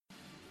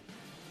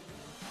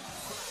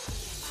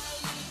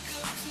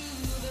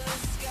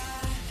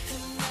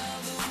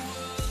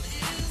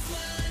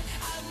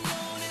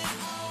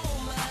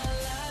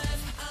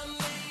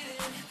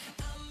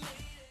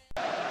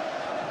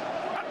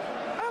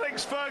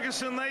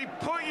Ferguson, they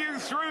put you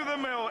through the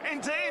mill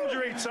into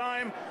injury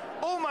time,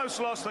 almost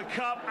lost the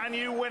cup, and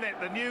you win it.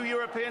 The new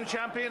European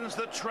champions,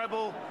 the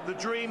treble, the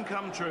dream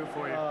come true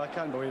for you. I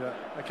can't believe it.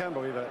 I can't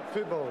believe it.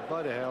 Football,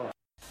 bloody hell.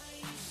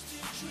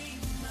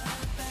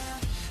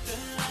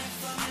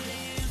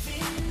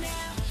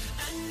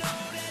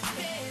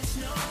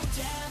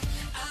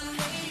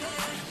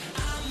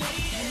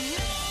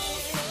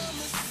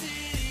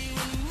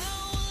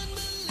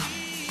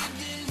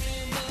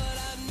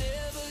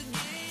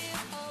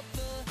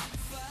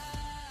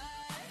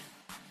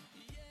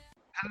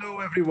 Hello,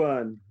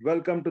 everyone.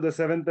 Welcome to the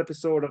 7th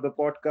episode of the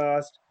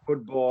podcast,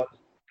 Football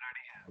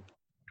Bloody Hell.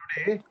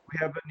 Today, we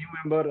have a new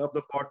member of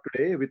the pod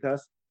today with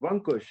us,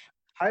 Vankush.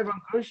 Hi,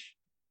 Vankush.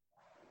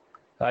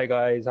 Hi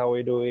guys, how are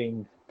you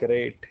doing?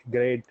 Great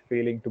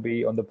feeling to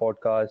be on the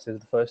podcast. This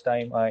is the first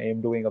time I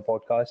am doing a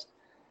podcast.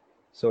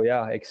 So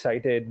yeah,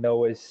 excited,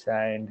 nervous,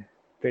 and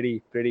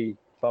pretty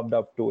pumped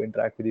up to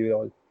interact with you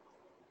all.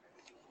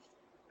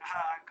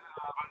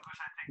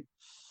 Vankush, I think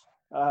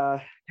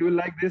you will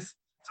like this.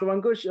 So,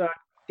 Vankush,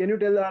 can you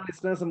tell our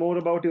listeners more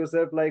about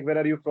yourself? Like, where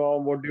are you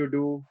from? What do you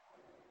do?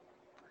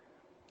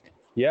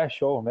 Yeah,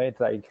 sure, mate.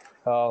 I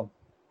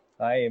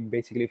am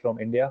basically from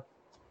India,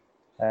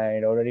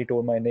 and already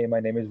told my name. My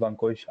name is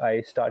Vankush.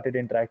 I started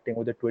interacting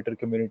with the Twitter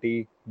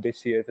community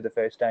this year for the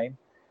first time,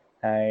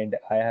 and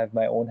I have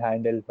my own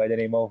handle by the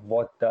name of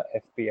What the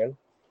FPL.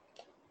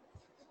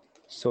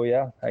 So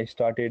yeah, I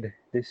started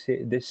this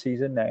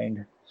season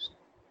and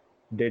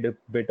did a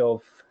bit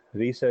of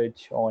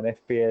research on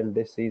FPL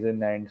this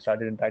season and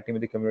started interacting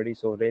with the community.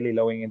 So really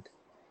loving it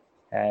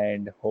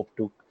and hope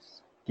to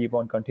keep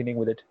on continuing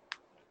with it.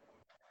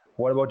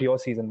 What about your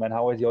season, man?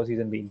 How has your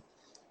season been?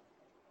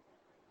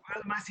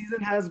 Well, my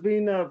season has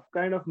been a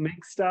kind of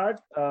mixed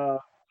start. Like,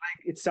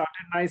 it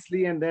started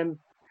nicely, and then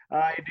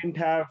I didn't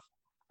have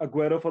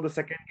Aguero for the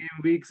second game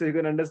week, so you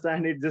can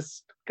understand it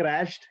just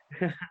crashed.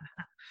 And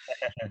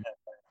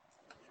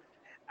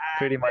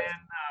Pretty much.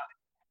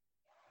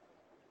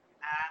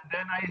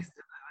 then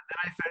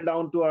I fell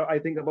down to I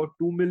think about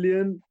 2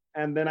 million,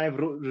 and then I've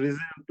risen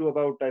to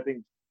about I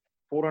think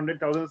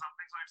 400,000 something.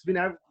 So it's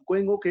been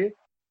going okay.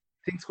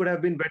 Things could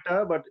have been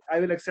better, but I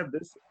will accept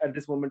this at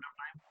this moment of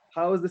time.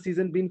 How has the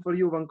season been for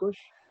you, Vankush?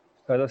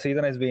 The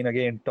season has been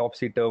again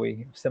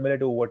topsy-turvy, similar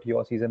to what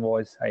your season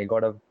was. I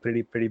got a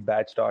pretty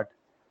bad start,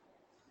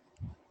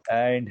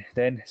 and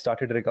then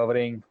started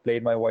recovering.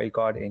 Played my wild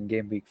card in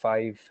game week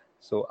 5.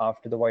 So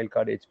after the wild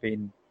card, it's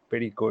been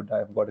pretty good.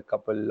 I've got a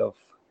couple of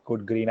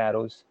good green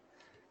arrows.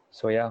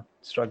 So yeah,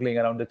 struggling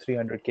around the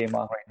 300k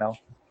mark right now.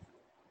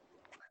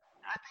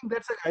 I think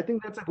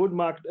that's a good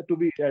mark to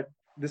be at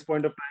this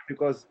point of time,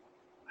 because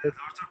there's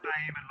lots of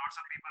time and lots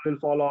of people will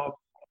fall off,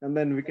 and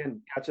then we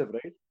can catch up,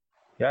 right?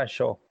 Yeah,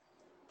 sure.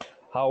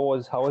 How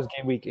was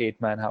game week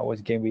 8, man? How was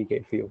game week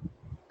 8 for you?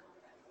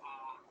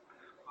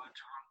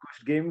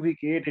 But game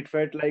week 8, it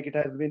felt like it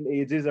has been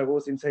ages ago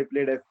since I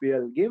played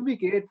FPL. Game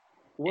week 8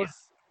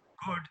 was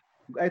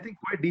good. I think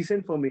quite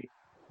decent for me.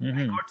 I got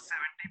 70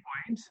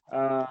 points.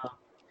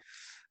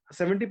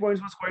 70 points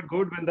was quite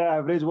good when the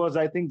average was,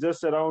 I think,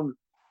 just around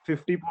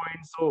 50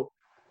 points. So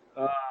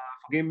for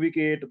game week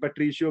 8,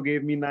 Patricio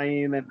gave me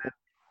 9, and then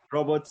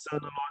Robertson,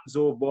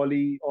 Alonso,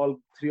 Bolly, all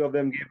three of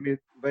them gave me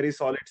very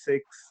solid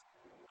 6.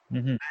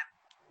 Mm-hmm.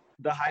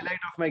 The highlight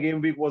of my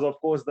game week was, of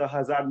course, the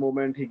Hazard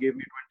moment. He gave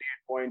me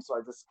 28 points. So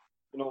I just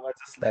love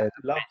That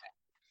is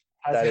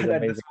Hazard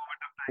at this amazing.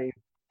 moment of time.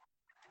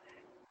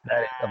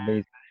 That is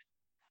amazing.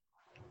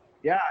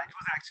 Yeah, it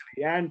was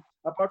actually. And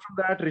apart from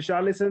that,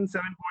 Richarlison,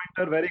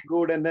 7-pointer, very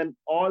good. And then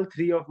all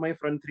three of my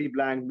front three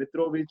blank.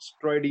 Mitrovic,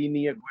 Troy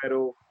Deeney,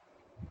 Aguero.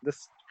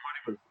 This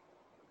horrible.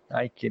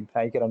 I can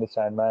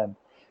understand, man.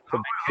 So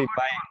How basically,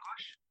 about you,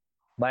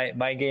 Ankush?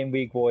 my game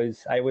week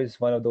was I was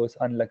one of those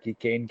unlucky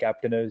Kane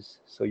captainers,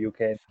 so you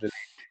can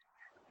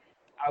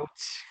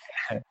Ouch.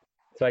 relate.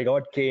 So I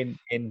got Kane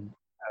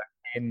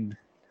in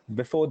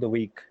before the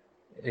week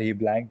he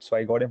blanked, so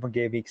I got him for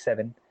game week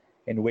 7,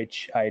 in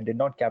which I did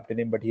not captain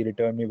him, but he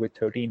returned me with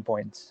 13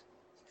 points.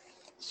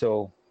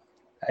 So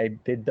I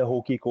did the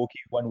hokey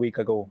cokey 1 week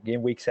ago.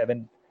 Game week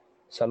 7,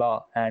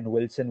 Salah and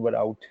Wilson were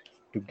out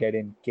to get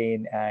in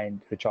Kane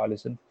and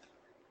Richarlison.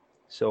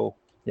 So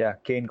yeah,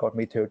 Kane got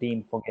me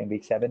 13 for game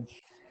week 7,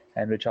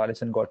 and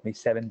Richarlison got me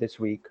 7 this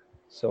week.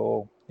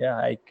 So yeah,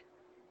 I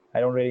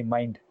don't really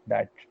mind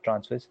that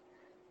transfers.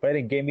 But I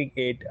think game week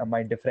 8,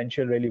 my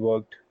differential really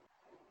worked.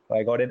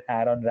 I got an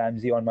Aaron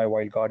Ramsey on my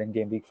wild card in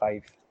game week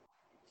 5.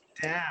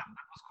 Damn,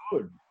 that was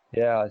good.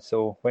 Yeah,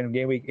 so when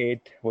game week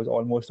 8 was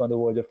almost on the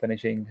verge of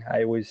finishing,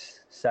 I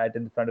was sat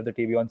in front of the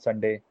TV on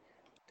Sunday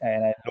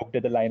and I looked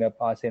at the lineup.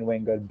 Arsene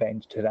Wenger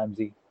benched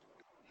Ramsey.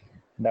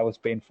 That was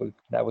painful.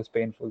 That was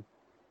painful.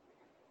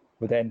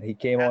 But then he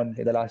came on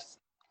in the last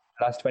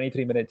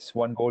 23 minutes,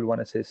 1 goal, 1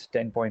 assist,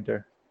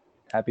 10-pointer.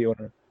 Happy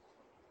owner.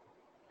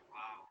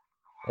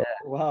 Yeah.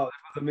 Wow,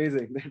 that was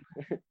amazing.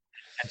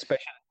 And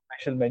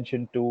special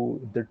mention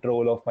to the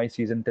troll of my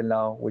season till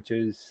now, which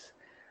is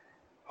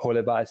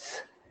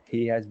Holebas.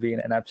 He has been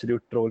an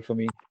absolute troll for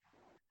me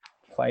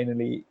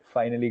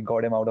finally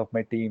got him out of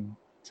my team.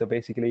 So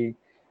basically,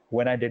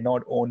 when I did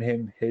not own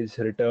him, his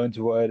returns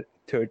were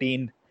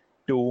 13,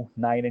 2,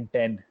 9, and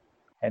 10.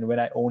 And when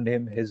I owned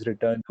him, his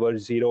returns were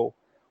 0,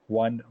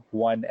 1,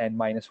 1, and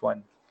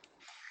 -1.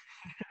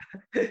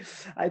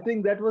 I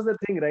think that was the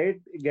thing, right?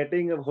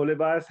 Getting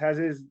Holebas has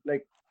his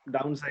like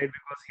downside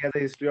because he has a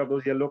history of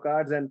those yellow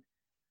cards, and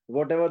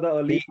whatever the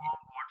early He, form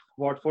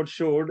Watford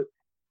showed,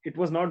 it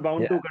was not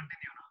bound to yeah,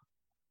 continue.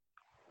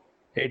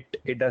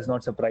 it does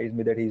not surprise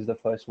me that he's the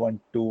first one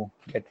to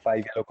get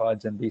 5 yellow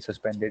cards and be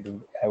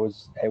suspended. I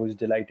was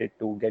delighted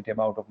to get him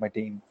out of my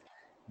team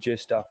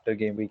just after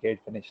game week 8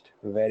 finished.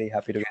 Very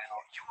happy to get him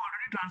out. You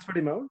already transferred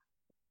him out?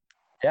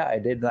 Yeah, I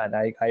did, man.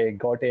 I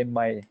got in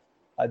my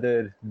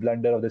other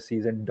blunder of the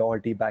season,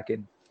 Doherty, back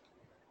in.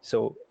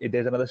 So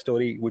there's another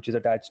story which is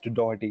attached to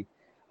Doherty.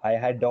 I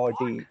had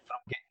Doherty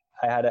from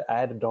I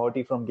had a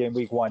Doherty from game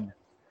week 1.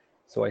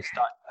 So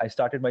I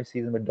started my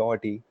season with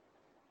Doherty.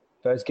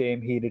 First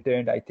game he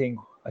returned I think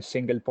a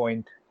single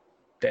point.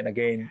 Then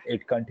again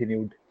it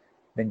continued.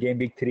 Then game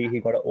week 3 he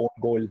got an own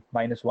goal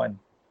 -1.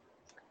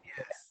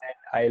 Yes.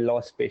 I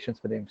lost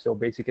patience with him. So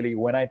basically,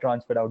 when I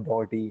transferred out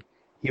Doherty,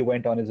 he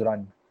went on his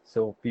run.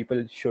 So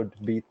people should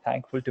be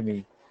thankful to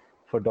me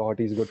for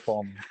Doherty's good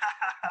form.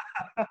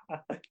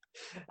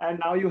 And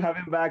now you have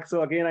him back.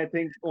 So again, I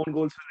think own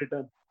goals will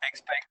return.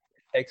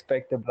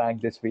 Expect a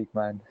blank this week,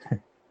 man.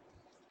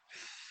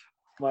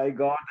 My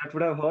God, that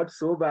would have hurt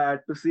so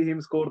bad to see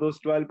him score those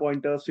 12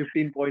 pointers,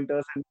 15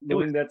 pointers, and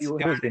knowing that you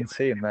It was had him.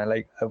 insane, man.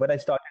 Like when I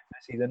started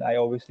the season, I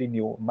obviously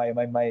knew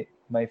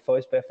my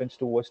first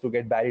preference was to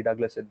get Barry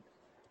Douglas in,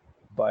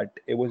 but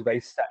it was very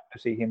sad to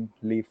see him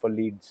leave for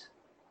Leeds.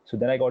 So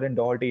then I got in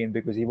Doherty in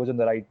because he was on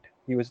the right.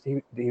 He was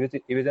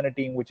in a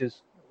team which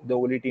is the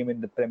only team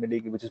in the Premier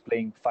League which is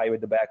playing 5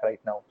 at the back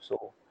right now.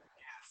 So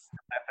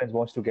preference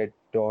was to get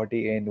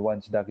Doherty in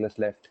once Douglas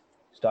left.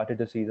 Started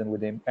the season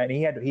with him, and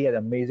he had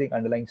amazing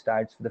underlying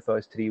stats for the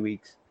first 3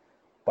 weeks,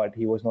 but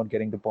he was not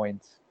getting the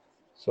points.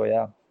 So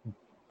yeah,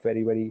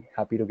 very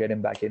happy to get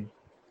him back in.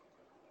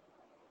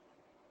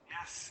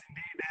 Yes,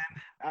 indeed.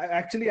 And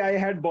actually, I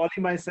had Bolly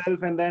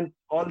myself, and then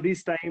all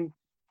this time,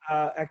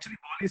 actually,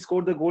 Bolly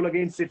scored the goal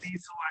against City,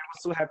 so I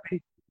was so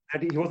happy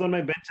that he was on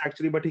my bench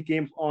actually, but he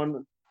came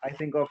on, I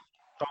think, of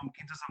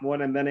Tompkins or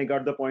someone, and then I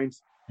got the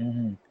points.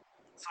 Mm-hmm.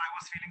 So I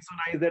was feeling so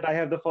nice that I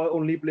have the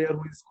only player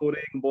who is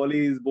scoring.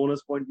 Bolly is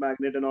bonus point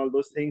magnet and all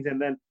those things, and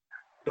then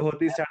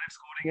Doherty started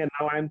scoring, and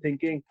now I'm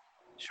thinking,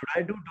 should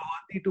I do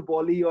Doherty to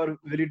Bolly, or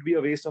will it be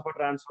a waste of a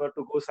transfer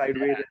to go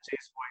sideways and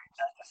chase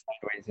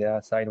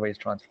points? Sideways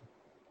transfer.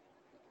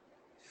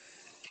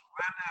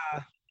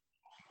 Well,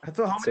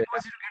 so how many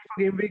points did you get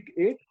for game week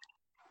 8?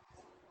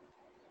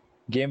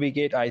 Game week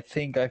 8, I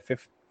think I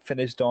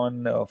finished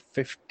on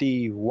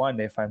 51,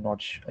 if I'm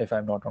not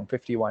wrong. 51.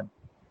 51.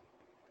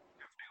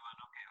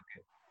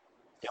 Okay.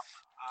 Yep.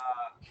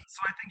 So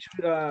I think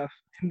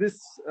in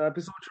this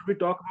episode, should we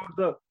talk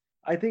about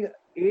I think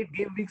 8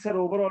 game weeks are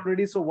over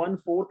already, so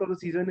 1/4 of the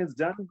season is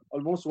done,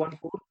 almost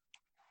 1/4.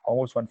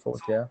 Almost 1/4,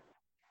 yeah.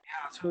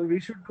 Yeah, so we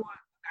should do a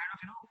kind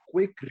of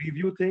quick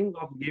review thing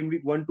of game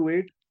week 1 to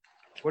 8.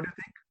 What do you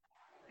think?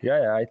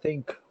 Yeah. I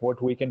think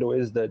what we can do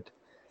is that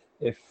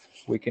if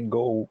we can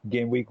go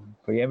game week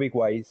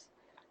wise,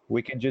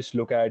 we can just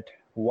look at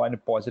one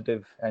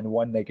positive and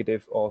one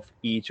negative of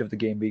each of the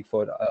game week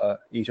for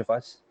each of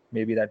us.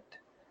 Maybe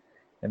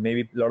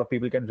a lot of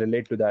people can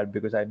relate to that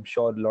because I'm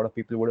sure a lot of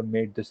people would have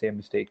made the same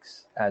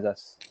mistakes as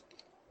us.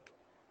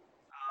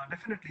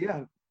 Definitely,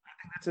 yeah. I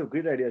think that's a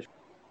great idea.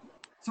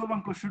 So,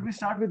 Ankush, should we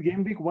start with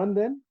game week 1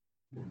 then?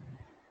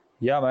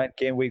 Yeah, man.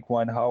 Game week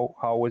 1.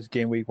 How was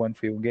game week 1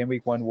 for you? Game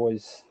week 1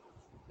 was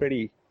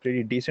pretty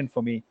decent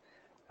for me.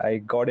 I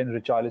got in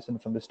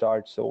Richarlison from the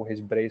start, so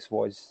his brace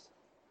was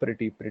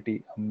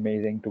pretty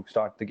amazing to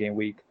start the game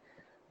week.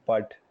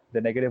 But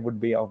the negative would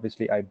be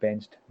obviously I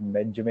benched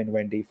Benjamin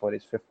Mendy for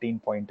his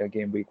 15-pointer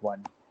game week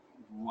 1.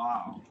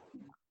 Wow,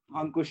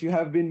 Ankush, you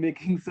have been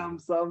making some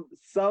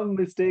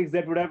mistakes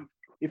that would have,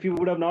 if you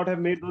would have not have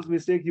made those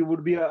mistakes, you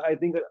would be I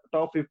think a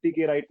top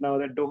 50k right now.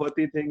 That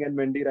Doherty thing and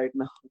Mendy right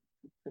now.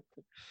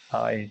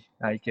 I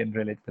can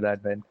relate to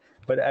that, man.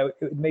 But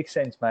it makes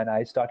sense, man.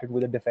 I started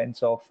with a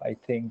defense of I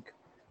think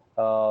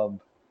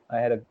I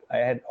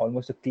had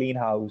almost a clean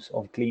house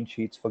of clean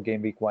sheets for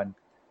game week 1.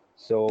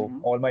 So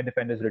all my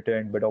defenders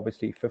returned, but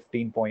obviously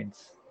 15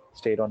 points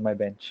stayed on my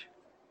bench.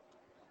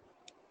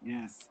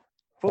 Yes.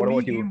 What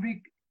about you?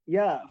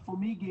 For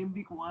me, game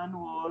week 1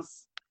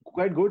 was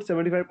quite good,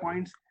 75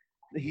 points.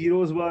 The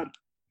heroes were,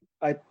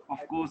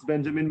 of course,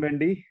 Benjamin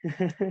Mendy.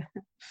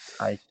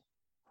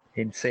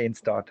 Insane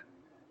start.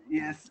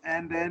 Yes,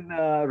 and then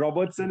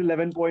Robertson,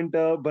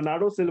 11-pointer.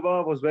 Bernardo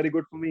Silva was very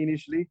good for me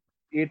initially,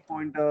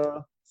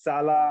 8-pointer.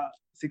 Salah,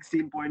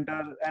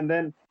 16-pointer. And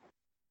then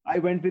I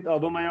went with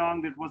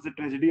Aubameyang. That was the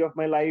tragedy of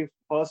my life.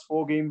 First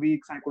 4 game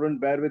weeks, I couldn't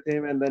bear with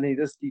him, and then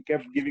he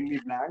kept giving me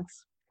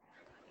blanks.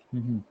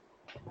 Mm-hmm.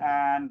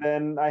 And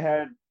then I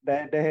had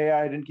De Gea.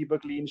 I didn't keep a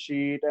clean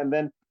sheet. And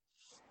then,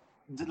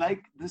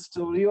 like the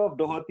story of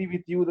Doherty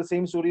with you, the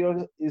same story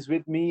is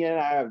with me.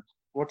 And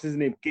what's his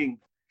name? King.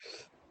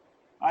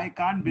 I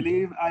can't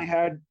believe I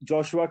had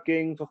Joshua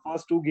King for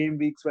first 2 game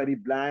weeks where he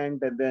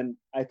blanked, and then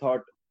I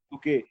thought,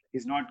 okay,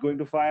 he's not going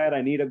to fire.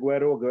 I need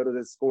Aguero. Aguero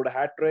has scored a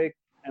hat trick,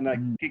 and I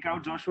kick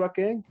out Joshua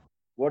King.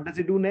 What does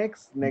he do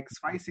next? Next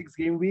 5-6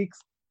 game weeks.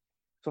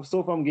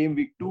 So from game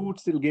week 2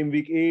 till game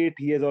week 8,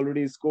 he has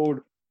already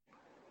scored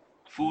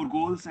 4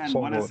 goals and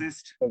 1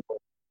 assist.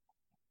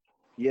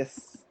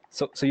 Yes.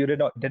 So you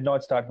did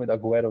not start with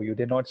Aguero. You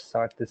did not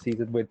start the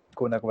season with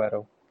Kun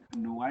Aguero.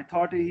 No, I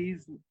thought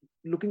he's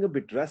looking a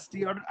bit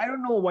rusty. I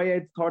don't know why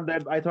I thought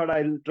that. I thought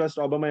I'll trust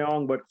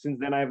Aubameyang, but since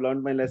then I've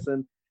learned my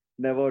lesson.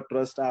 Never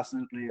trust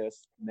Arsenal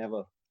players.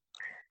 Never.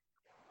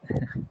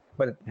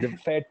 But the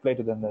fair play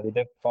to them.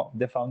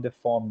 They found their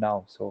form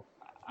now. So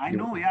I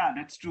know, yeah,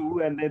 that's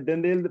true. And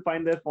then they'll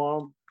find their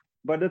form.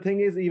 But the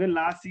thing is, even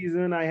last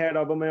season, I had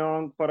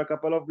Aubameyang for a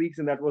couple of weeks,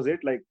 and that was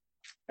it. Like,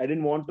 I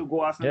didn't want to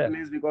go Arsenal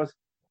players because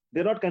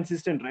they're not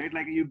consistent, right?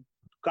 Like, you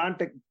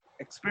can't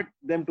expect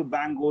them to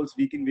bang goals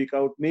week in, week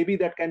out. Maybe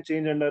that can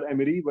change under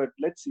Emery, but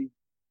let's see.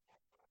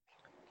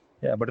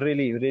 Yeah, but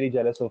really, really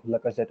jealous of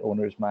Lacazette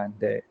owners, man.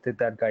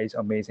 That guy is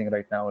amazing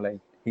right now. Like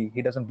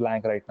he doesn't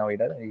blank right now.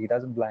 He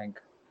doesn't blank.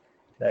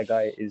 That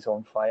guy is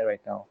on fire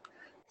right now.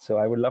 So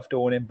I would love to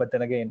own him, but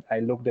then again, I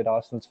looked at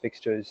Arsenal's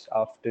fixtures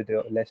after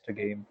the Leicester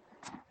game,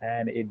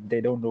 and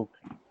they don't look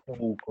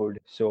too good.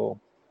 So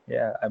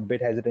yeah, I'm a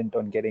bit hesitant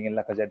on getting in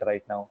Lacazette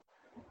right now.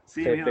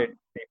 They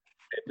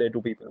play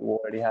 2 people who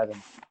already have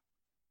him.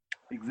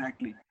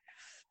 Exactly.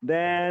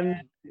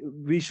 Then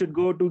we should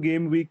go to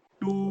game week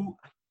 2.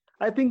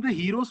 I think the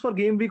heroes for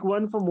game week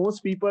 1 for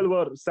most people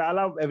were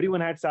Salah.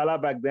 Everyone had Salah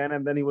back then,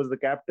 and then he was the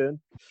captain.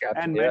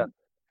 And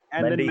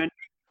then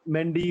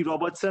Mendy,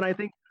 Robertson. I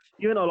think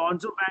even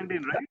Alonso banged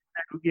in, right?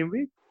 That game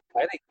week.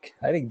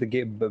 I think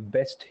the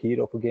best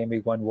hero for game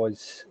week 1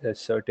 was a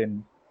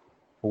certain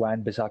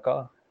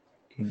Wan-Bissaka.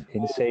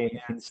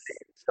 Insane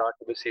start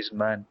of the season,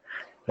 man.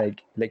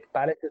 Like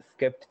Palace has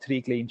kept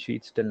 3 clean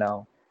sheets till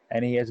now,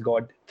 and he has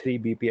got 3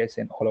 BPS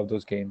in all of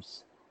those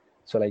games.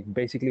 So like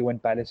basically when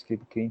Palace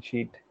keep a clean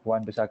sheet,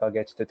 Wan-Bissaka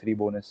gets the 3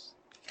 bonus.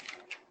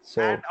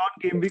 So and on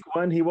game week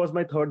 1, he was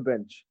my third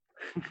bench.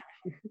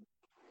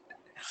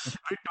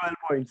 With 12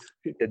 points.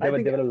 There were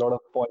a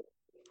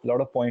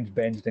lot of points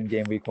benched in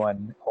game week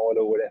 1 all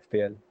over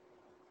FPL.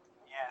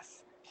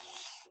 Yes.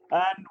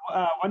 And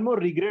one more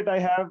regret I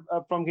have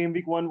from game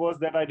week 1 was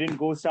that I didn't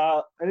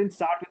start with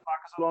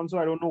Marcus Alonso.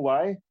 I don't know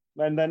why.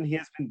 And then he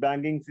has been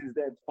banging since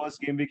the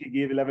first game week. He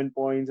gave 11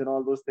 points and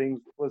all those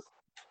things. It was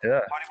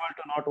horrible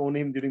to not own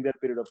him during that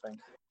period of time.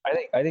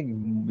 I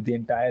think the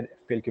entire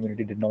FPL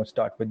community did not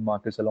start with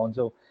Marcus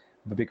Alonso,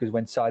 because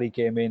when Sarri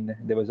came in,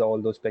 there was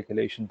all those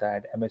speculation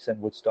that Emerson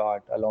would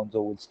start,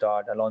 Alonso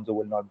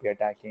will not be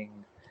attacking.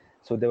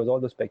 So there was all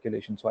those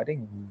speculation. So I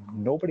think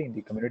nobody in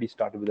the community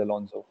started with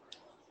Alonso.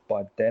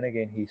 But then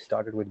again, he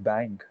started with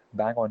bang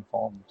on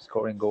form,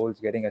 scoring goals,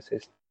 getting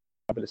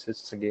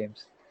assists in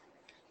games.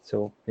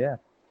 So yeah,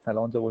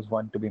 Alonso was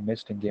one to be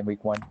missed in game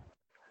week 1.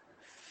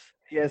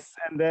 Yes,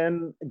 and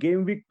then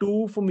game week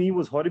 2 for me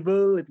was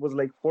horrible. It was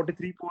like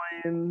 43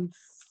 points.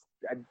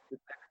 I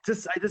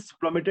just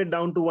plummeted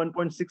down to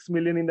 1.6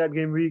 million in that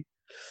game week.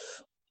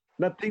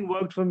 Nothing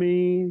worked for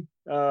me.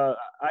 I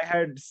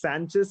had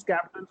Sanchez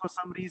captain for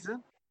some reason,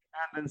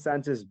 and then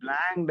Sanchez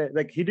blanked.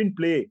 Like he didn't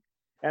play.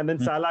 And then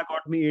Salah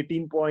got me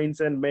 18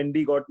 points, and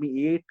Mendy got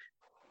me 8,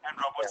 and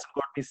Robertson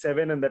got me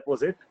 7, and that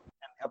was it.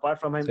 And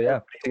apart from him,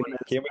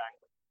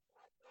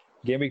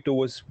 game week 2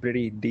 was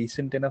pretty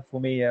decent enough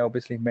for me.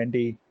 Obviously,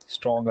 Mendy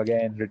strong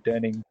again,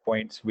 returning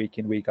points week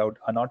in, week out.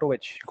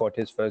 Arnautovic got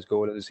his first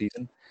goal of the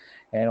season.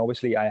 And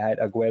obviously, I had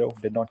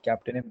Aguero, did not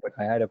captain him, but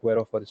I had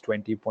Aguero for this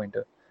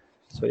 20-pointer.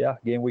 So yeah,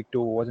 game week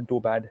 2 wasn't too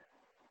bad.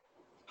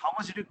 How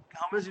much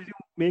did you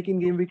make in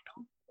game week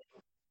 2?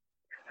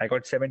 I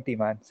got 70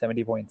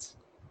 points.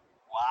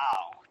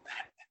 Wow,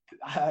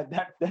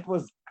 that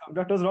was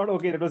not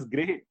okay. That was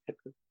great.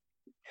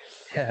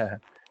 Yeah,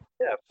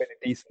 pretty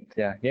decent.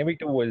 Yeah, game week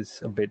 2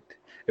 was a bit.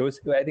 I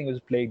think it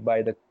was plagued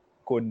by the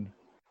Kun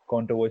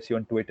controversy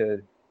on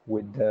Twitter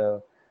with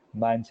the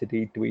Man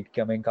City tweet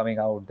coming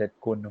out that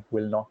Kun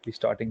will not be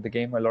starting the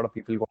game. A lot of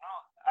people go.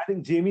 I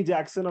think Jamie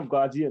Jackson of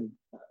Guardian,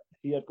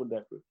 he had put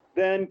that way.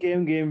 Then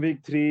came game week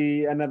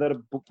 3,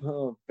 another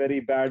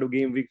very bad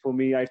game week for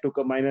me. I took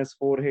a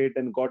 -4 hit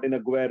and got in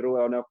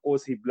Aguero, and of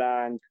course he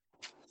blanked.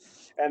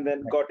 And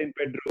then got in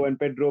Pedro, and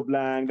Pedro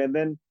blanked. And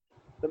then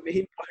the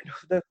main point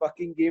of the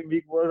fucking game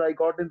week was I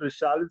got in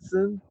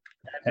Richarlison,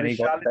 and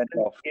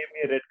Richarlison gave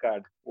me a red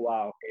card.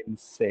 Wow,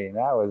 insane!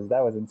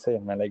 That was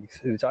insane, man. Like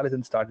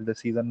Richarlison started the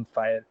season on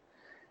fire,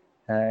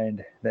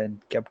 and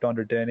then kept on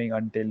returning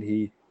until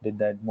he did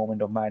that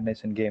moment of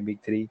madness in game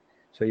week 3.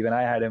 So even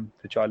I had him,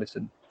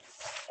 Richarlison.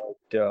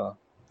 But,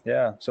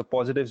 yeah, so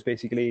positives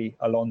basically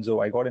Alonso.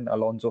 I got in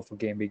Alonso for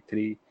game week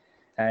 3,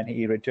 and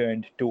he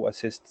returned 2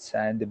 assists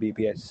and the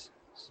BPS.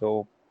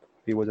 So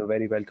he was a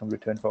very welcome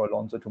return for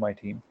Alonso to my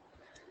team.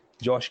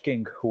 Josh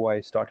King, who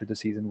I started the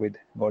season with,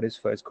 got his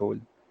first goal.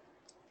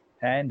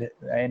 And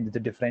the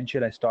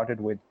differential I started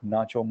with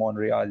Nacho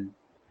Monreal.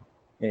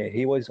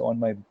 he was on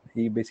my.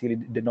 He basically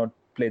did not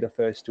play the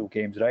first two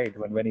games, right?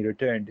 When he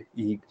returned,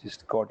 he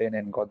just got in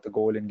and got the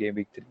goal in game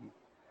week 3.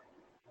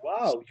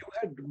 Wow, you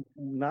had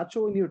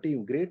Nacho in your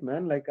team. Great,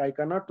 man. Like, I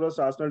cannot trust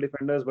Arsenal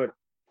defenders, but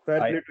fair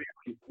play to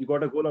you. You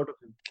got a goal out of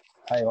him.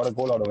 I got a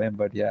goal out of him,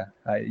 but yeah,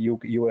 you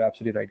were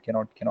absolutely right.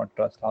 Cannot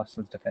trust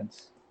Arsenal's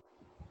defense.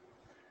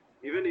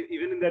 Even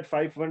in that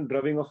 5-1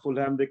 drubbing of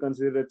Fulham, they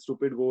consider that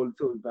stupid goal.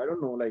 So I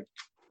don't know. Like,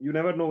 you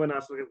never know when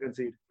Arsenal can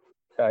concede.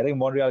 I think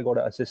Monreal got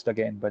an assist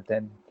again, but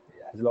then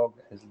as long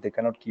as they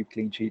cannot keep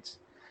clean sheets,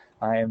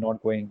 I am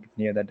not going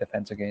near that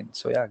defense again.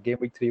 So yeah, game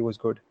week 3 was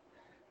good,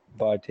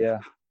 but yeah.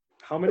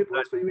 How many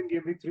points for you in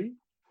game week 3?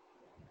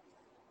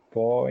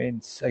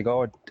 Points I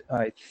got,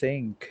 I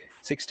think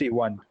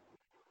 61.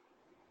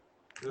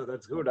 Oh,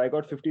 that's good. I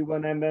got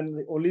 51, and then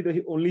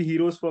the only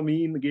heroes for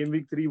me in game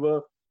week 3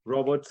 were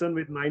Robertson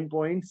with 9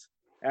 points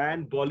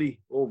and Bolly.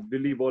 Oh,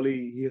 Billy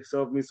Bolly, he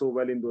served me so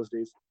well in those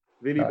days.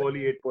 Billy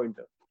Bolly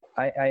 8-pointer.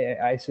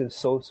 I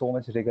so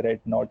much regret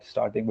not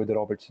starting with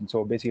Robertson.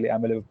 So basically,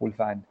 I'm a Liverpool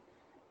fan,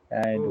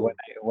 and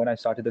when I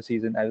started the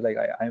season, I was like,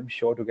 I'm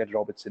sure to get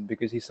Robertson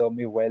because he served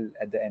me well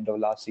at the end of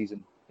last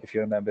season. If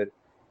you remember,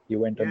 he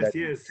went on that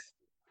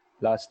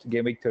last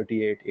game week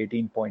 38,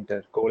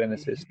 18-pointer, goal and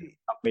assist.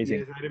 Amazing.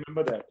 Yes, I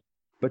remember that.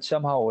 But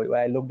somehow,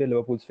 I looked at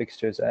Liverpool's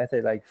fixtures. I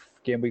thought, like,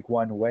 game week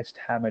 1, West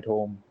Ham at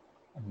home.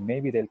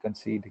 Maybe they'll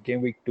concede.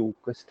 Game week 2,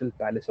 Crystal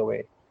Palace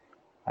away.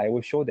 I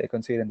was sure they'll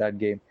concede in that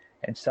game.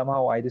 And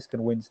somehow, I just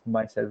convinced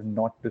myself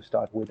not to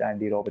start with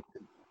Andy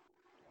Robertson.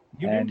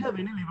 You didn't have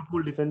any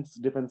Liverpool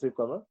defensive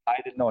cover? I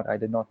did not,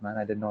 man.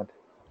 I did not.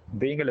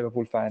 Being a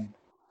Liverpool fan,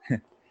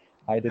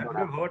 I did not. I would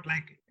have heard,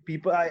 like,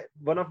 people.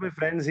 One of my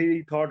friends,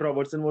 he thought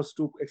Robertson was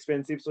too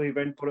expensive, so he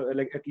went for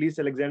at least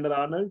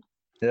Alexander-Arnold.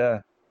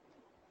 Yeah.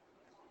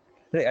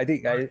 I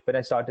think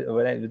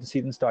when the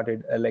season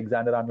started,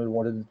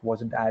 Alexander-Arnold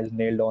wasn't as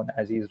nailed on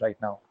as he is right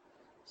now.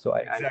 So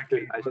I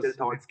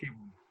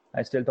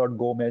still thought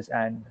Gomez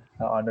and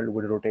Arnold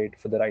would rotate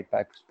for the right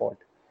back spot,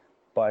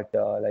 but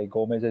like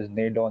Gomez is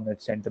nailed on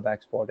at centre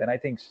back spot, and I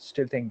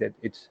still think that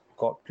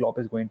Klopp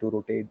is going to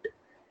rotate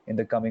in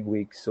the coming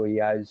weeks. So he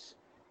has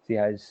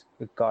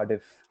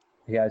Cardiff,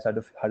 he has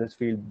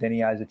Huddersfield, then he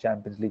has a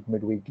Champions League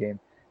midweek game,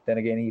 then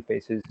again he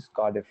faces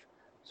Cardiff.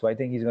 So I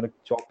think he's going to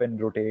chop and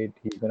rotate.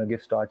 He's going to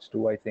give starts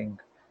to, I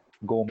think,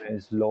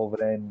 Gomez,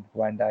 Lovren,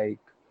 Van Dijk.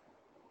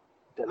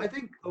 I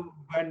think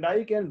Van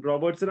Dijk and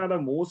Robertson are the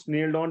most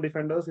nailed-on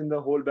defenders in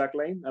the whole back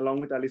line,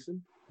 along with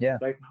Alisson. Yeah.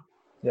 Right now.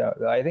 Yeah,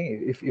 I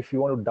think if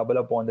you want to double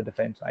up on the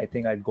defense, I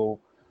think I'd go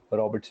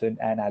Robertson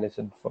and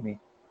Alisson for me,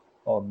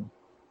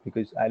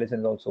 because Alisson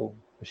is also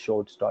a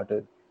short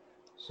starter,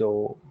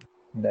 so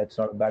that's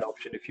not a bad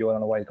option if you are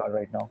on a wild card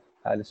right now.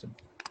 Alisson.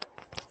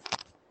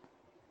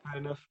 Fair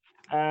enough.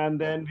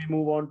 And then we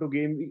move on to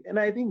game week. And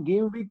I think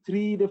game week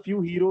 3, the few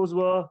heroes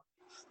were,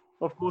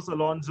 of course,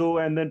 Alonso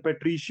and then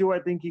Patricio. I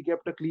think he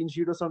kept a clean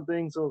sheet or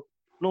something. So,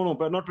 no,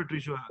 but not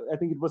Patricio. I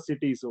think it was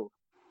City. So,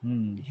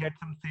 he had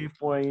some save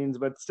points.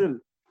 But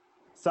still,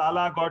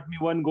 Salah got me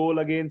 1 goal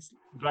against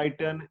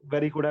Brighton,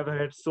 where he could have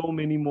had so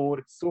many more.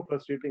 It's so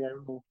frustrating. I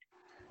don't know.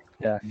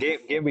 Yeah,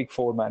 game week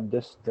 4, man.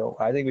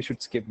 I think we should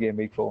skip game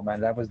week 4,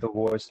 man. That was the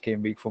worst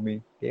game week for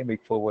me. Game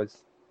week 4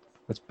 was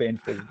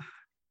painful.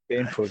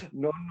 Painful.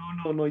 No.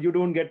 You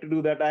don't get to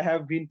do that. I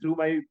have been through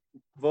my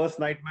worst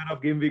nightmare of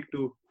game week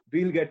 2.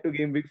 We'll get to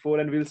game week 4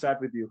 and we'll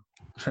start with you.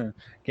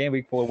 Game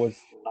week 4 was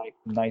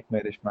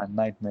nightmarish, man.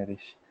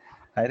 Nightmarish.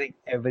 I think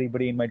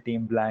everybody in my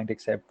team blanked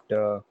except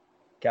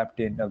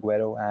Captain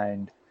Aguero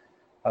and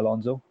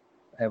Alonso.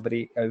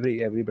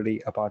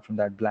 Everybody apart from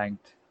that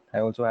blanked.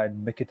 I also had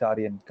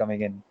Mkhitaryan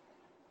coming in,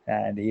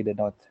 and he did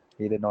not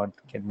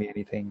get me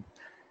anything.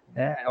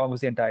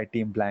 Almost the entire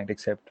team blanked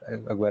except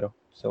Aguero.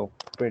 So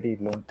pretty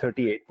low,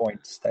 38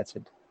 points. That's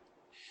it.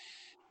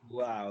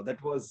 Wow,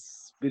 that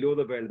was below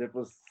the belt. That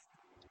was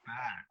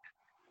bad.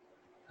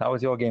 How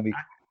was your game week?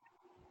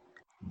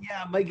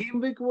 Yeah, my game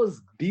week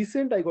was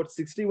decent. I got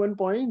 61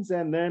 points,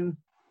 and then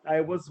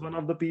I was one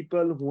of the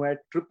people who had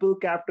triple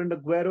captained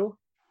Aguero.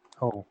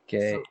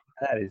 Okay, so,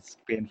 that is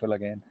painful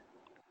again.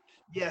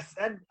 Yes,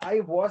 and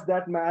I watched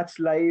that match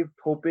live,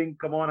 hoping,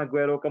 come on,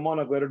 Aguero,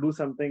 do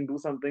something.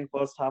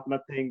 First half,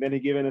 nothing. Then he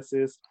gave an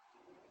assist.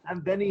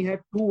 And then he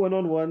had 2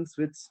 one-on-ones,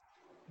 which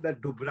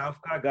that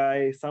Dubravka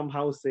guy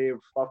somehow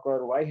saved.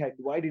 Fucker, why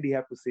did he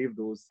have to save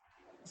those?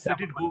 Let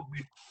it go.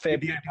 Fair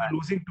play,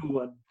 losing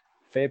 2-1.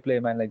 Fair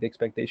play, man. Like the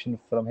expectation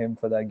from him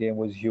for that game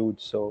was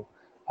huge. So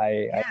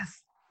I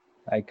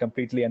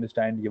completely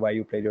understand why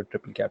you played your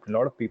triple captain. A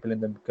lot of people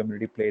in the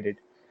community played it.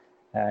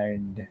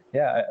 And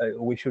yeah,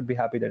 we should be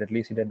happy that at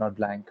least he did not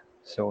blank.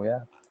 So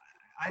yeah.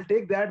 I'll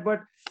take that.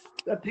 But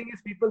the thing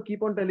is, people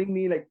keep on telling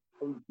me, like,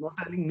 not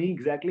telling me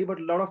exactly, but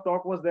a lot of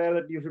talk was there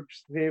that you should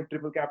save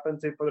triple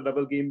captaincy for the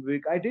double game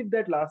week. I did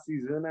that last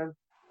season, and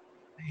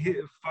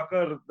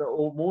the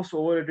most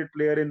overrated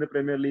player in the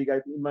Premier League,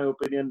 in my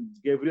opinion,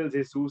 Gabriel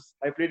Jesus.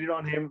 I played it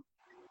on him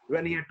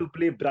when he had to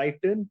play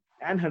Brighton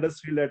and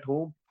Huddersfield at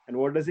home. And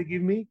what does he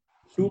give me?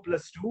 2 +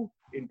 2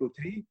 ×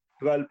 3,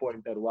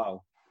 12-pointer.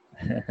 Wow.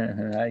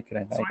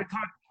 So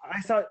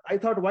I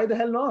thought, why the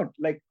hell not?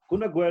 Like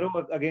Kun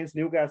Aguero against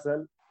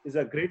Newcastle is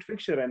a great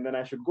fixture, and then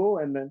I should go.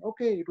 And then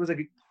okay, it was a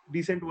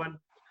decent one.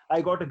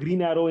 I got a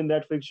green arrow in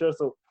that fixture,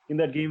 so in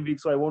that game week,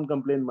 so I won't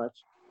complain much.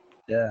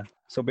 Yeah.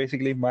 So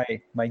basically, my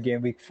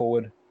game week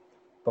 4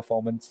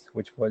 performance,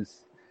 which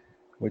was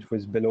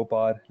below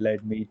par,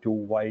 led me to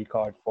wild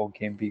card for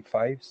game week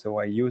 5. So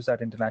I used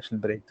that international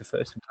break, the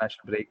first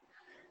international break,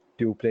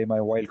 to play my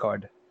wild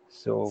card.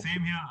 So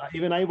same here.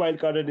 Even I wild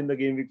carded in the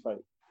game week 5,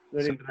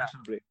 the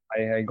international break.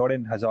 I got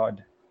in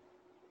Hazard.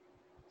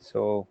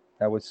 So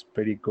that was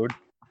pretty good.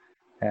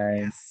 And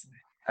yes.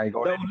 I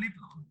got in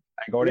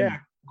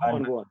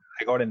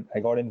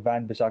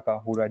Van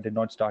Bissaka, who I did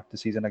not start the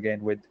season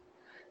again with.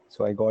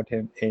 So I got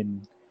him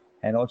in,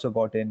 and also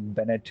got in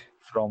Bennett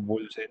from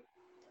Wolves in.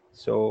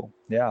 So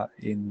yeah,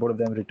 in both of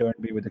them returned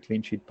me with the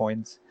clean sheet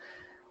points.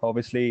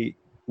 Obviously,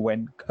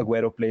 when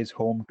Aguero plays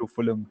home to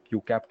Fulham,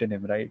 you captain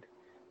him, right?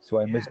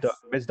 So I missed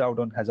out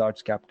on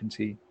Hazard's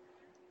captaincy.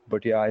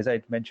 But yeah, as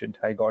I mentioned,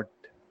 I got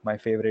my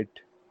favorite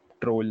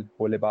troll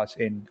Holebas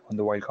in on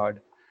the wild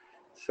card.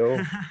 So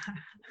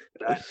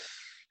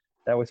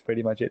that was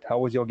pretty much it. How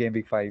was your game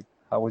week 5?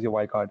 How was your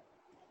wild card?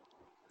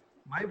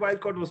 My wild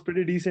card was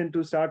pretty decent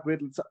to start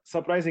with,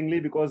 surprisingly,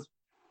 because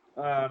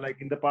like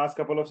in the past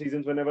couple of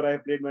seasons, whenever I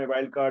played my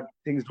wild card,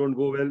 things don't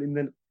go well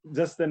in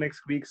just the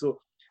next week.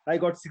 So I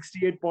got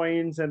 68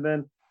 points, and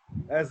then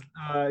as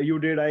you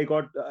did, I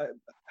got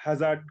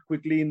Hazard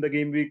quickly in the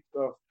game week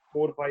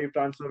 4-5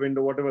 transfer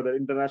window, whatever the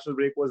international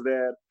break was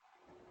there.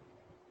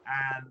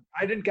 And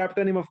I didn't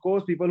captain him, of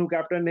course. People who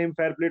captained him,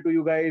 fair play to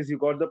you guys. You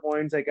got the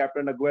points. I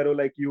captained Aguero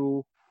like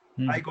you.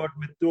 I got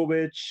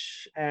Mitrovic,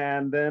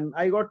 and then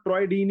I got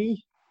Troy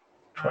Deeney.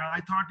 I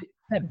thought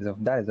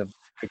that is a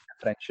big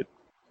differential.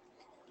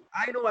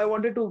 I know I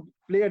wanted to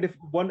play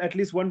at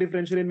least one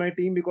differential in my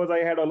team, because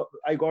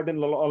I got in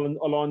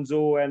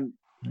Alonso, and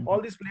all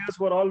these players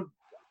were all,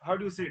 how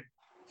do you say,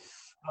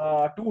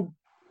 all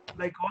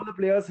the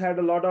players had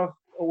a lot of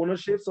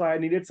ownership, so I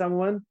needed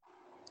someone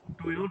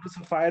to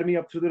fire me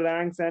up through the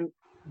ranks. And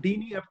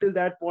Deeney up till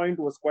that point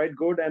was quite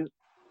good, and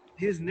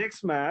his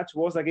next match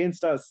was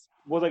against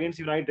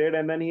United,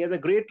 and then he has a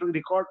great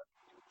record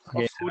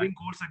of scoring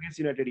goals against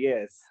United.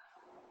 Yes,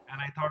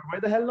 and I thought, why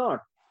the hell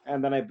not?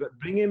 And then I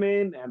bring him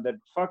in, and that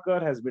fucker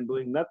has been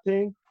doing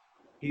nothing.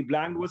 He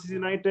blanked versus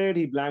United,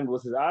 he blanked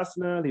versus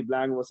Arsenal, he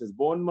blanked versus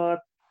Bournemouth.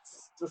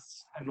 It's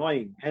just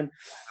annoying. And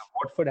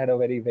Watford had a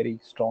very, very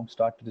strong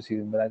start to the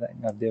season, but I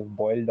think they've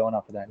boiled down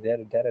after that.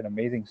 They're an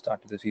amazing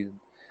start to the season.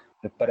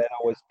 The Pereira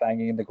was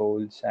banging in the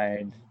goals,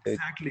 and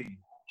exactly.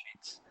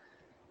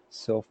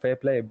 So fair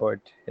play,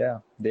 but yeah,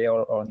 they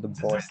are on the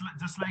board.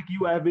 Just like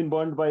you, I have been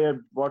burned by a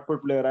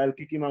Watford player. I'll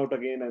kick him out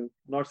again and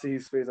not see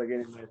his face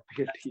again in my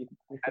team.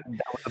 That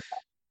was the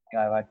thing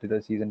I've had to the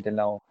season till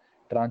now.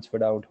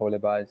 Transferred out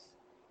Holebas.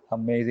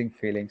 Amazing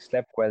feeling.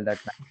 Slept well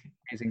that night.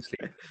 Amazing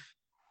sleep.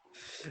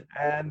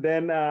 And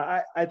then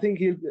I think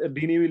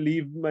Deeney will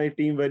leave my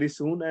team very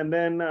soon. And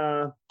then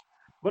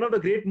one of the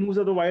great moves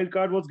of the wild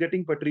card was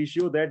getting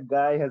Patricio. That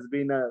guy has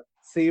been a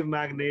save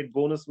magnate,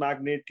 bonus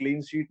magnate,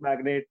 clean sheet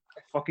magnate,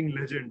 fucking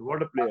legend.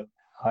 What a player.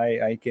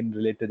 I can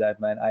relate to that,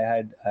 man.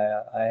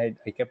 I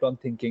kept on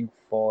thinking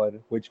for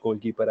which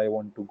goalkeeper I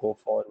want to go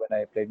for when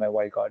I played my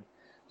wild card.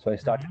 So I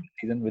started the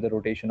season with a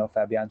rotation of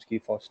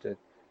Fabianski, Foster.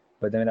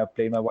 But then when I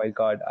played my wild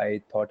card,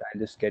 I thought I'll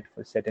just get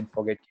set and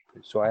forget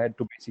keepers. So I had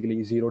to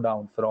basically zero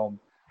down from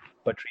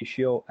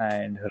Patricio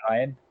and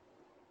Ryan.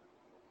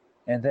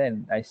 And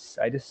then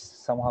I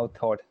just somehow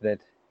thought that,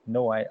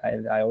 no, I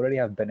already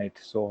have Bennett.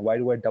 So why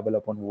do I double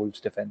up on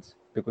Wolves defense?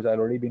 Because I've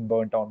already been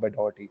burnt down by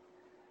Doherty.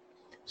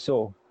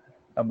 So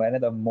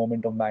another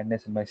moment of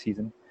madness in my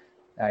season.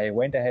 I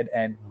went ahead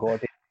and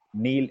got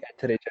Neil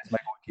Etheridge as my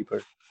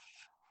goalkeeper.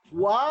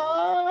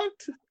 What?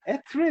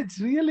 Etheridge,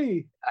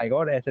 really? I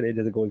got Etheridge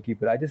as a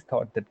goalkeeper. I just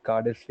thought that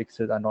Cardiff's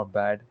fixtures are not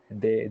bad.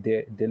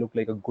 They look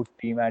like a good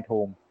team at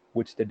home,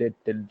 which they did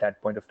till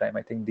that point of time.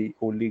 I think the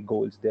only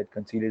goals they had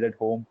conceded at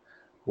home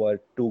were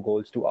 2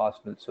 goals to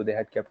Arsenal. So they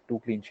had kept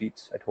 2 clean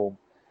sheets at home.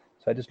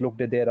 So I just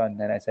looked at their run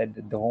and I said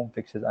the home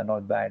fixtures are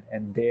not bad.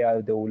 And they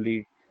are the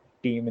only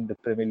team in the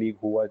Premier League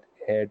who are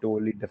here to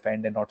only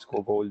defend and not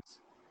score goals.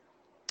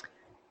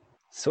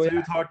 So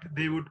you thought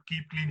they would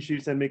keep clean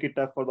sheets and make it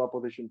tough for the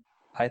opposition?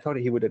 I thought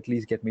he would at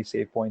least get me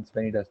save points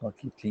when he does not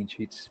keep clean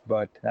sheets.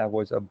 But that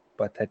was a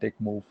pathetic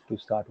move to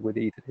start with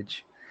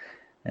Etheridge.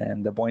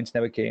 And the points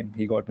never came.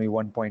 He got me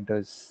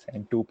 1-pointers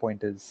and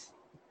 2-pointers.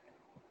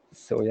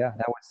 So yeah,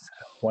 that was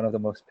one of the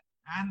most.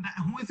 And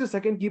who is the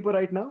second keeper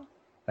right now?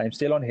 I'm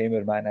still on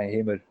Hamer, man.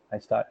 I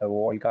start a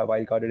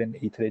wild carded in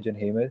Etheridge and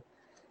Hamer.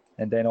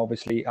 And then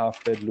obviously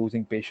after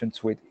losing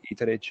patience with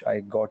Etheridge,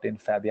 I got in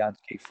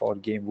Fabianski for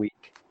game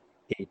week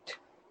 8.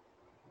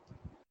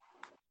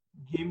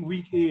 Game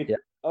week 8? Yeah.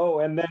 Oh,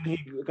 and then he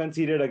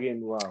conceded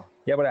again. Wow.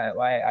 Yeah, but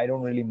I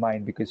don't really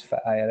mind because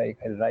I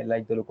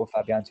like the look of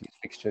Fabianski's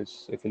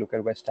fixtures. So if you look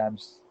at West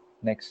Ham's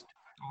next.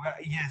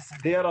 Yes,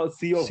 they are all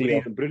sea of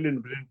green.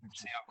 Brilliant.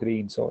 Sea of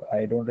green. So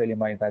I don't really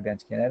mind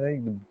Fabianski. And I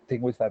think the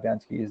thing with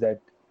Fabianski is that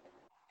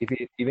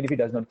even if he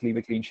does not clean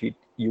a clean sheet,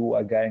 you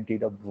are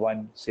guaranteed a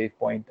one save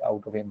point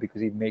out of him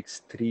because he makes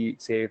 3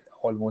 saves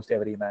almost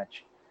every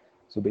match.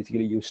 So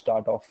basically, you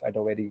start off at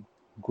a very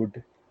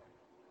good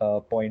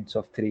points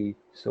of 3.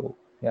 So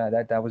yeah,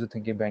 that was the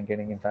thinking behind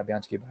getting in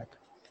Fabianski back.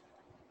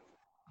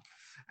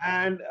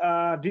 And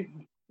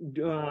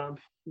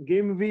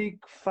game week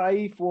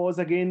 5 was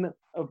again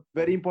a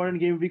very important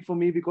game week for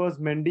me because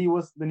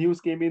the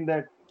news came in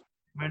that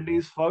Mendy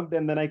is fucked,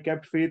 and then I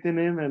kept faith in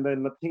him, and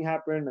then nothing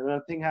happened, and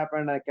nothing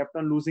happened. I kept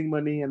on losing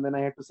money, and then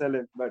I had to sell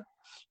him. But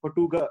for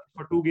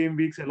two game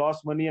weeks, I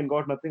lost money and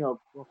got nothing out.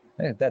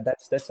 Yeah,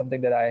 that's something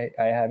that I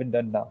haven't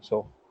done now.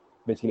 So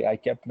basically, I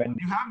kept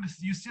Mendy.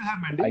 You still have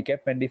Mendy? I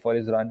kept Mendy for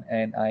his run,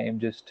 and I am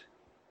just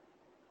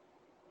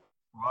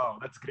wow,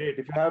 that's great.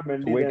 If you have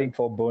Mendy, waiting then...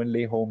 for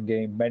Burnley home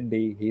game.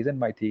 Mendy, he's in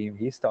my team.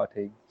 He's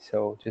starting,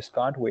 so just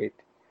can't wait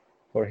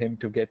for him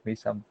to get me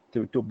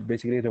to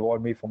basically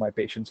reward me for my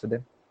patience with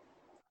him.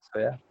 So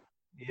yeah.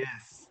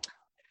 Yes.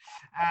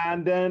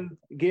 And then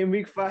game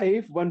week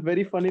 5, one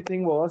very funny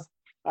thing was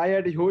I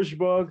had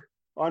Højbjerg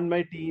on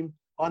my team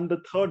on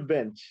the third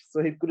bench,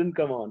 so he couldn't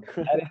come on.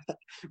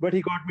 But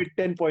he got me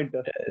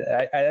 10-pointer.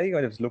 I think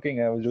I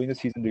was doing the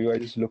season review. I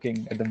was just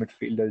looking at the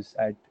midfielders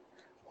at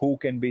who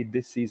can be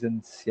this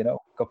season's,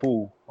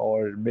 Capu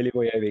or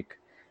Milivojevic,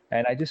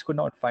 and I just could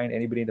not find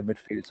anybody in the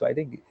midfield. So I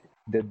think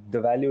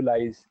the value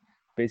lies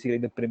basically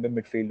in the premium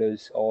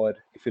midfielders, or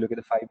if you look at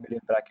the 5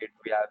 million bracket,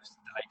 we have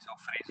the likes of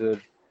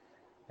Fraser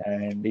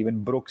and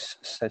even Brooks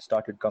has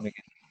started coming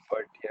in.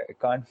 But yeah, I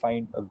can't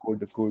find a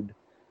good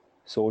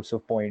source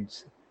of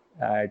points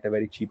at a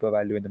very cheaper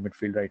value in the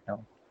midfield right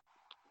now.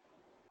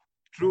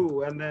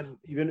 True, and then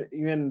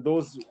even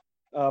those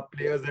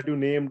players that you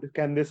named,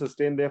 can they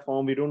sustain their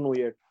form? We don't know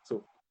yet, so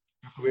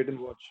we have to wait and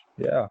watch.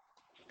 Yeah.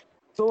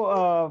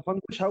 So,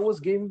 Pankaj, how was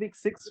game week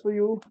 6 for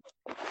you?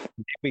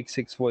 Game week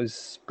 6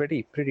 was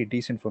pretty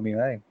decent for me.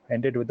 I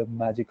ended with a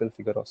magical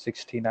figure of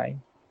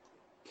 69.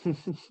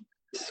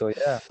 So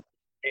yeah,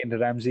 and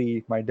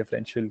Ramsey, my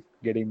differential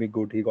getting me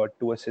good. He got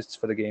 2 assists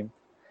for the game.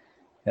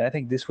 And I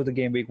think this was the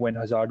game week when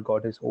Hazard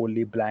got his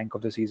only blank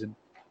of the season,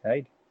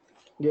 right?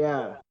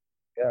 Yeah.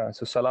 Yeah,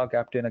 so Salah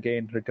captain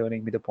again,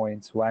 returning me the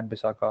points.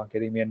 Wan-Bissaka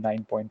getting me a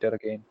 9-pointer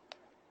again.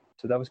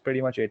 So that was pretty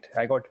much it.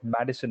 I got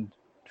Maddison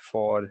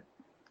for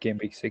game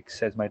week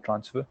 6 as my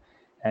transfer,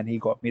 and he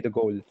got me the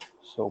goal.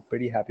 So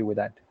pretty happy with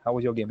that. How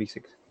was your game week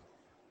 6?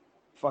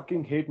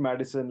 Fucking hate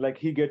Maddison. Like,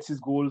 he gets his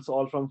goals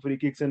all from free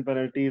kicks and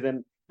penalties,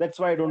 and that's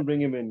why I don't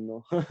bring him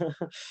in.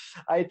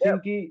 I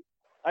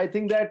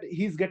think that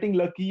he's getting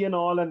lucky and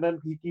all, and then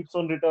he keeps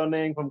on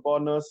returning from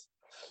corners.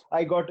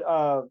 I got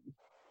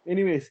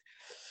anyways,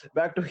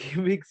 back to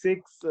game week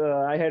 6.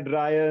 I had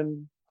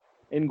Ryan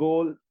in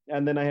goal,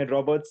 and then I had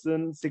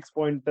Robertson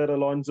 6-pointer,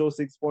 Alonso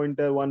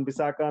 6-pointer,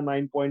 Wan-Bissaka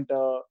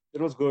 9-pointer.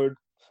 It was good.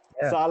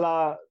 Yeah.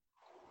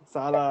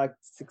 Salah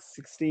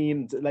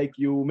 16, like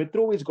you.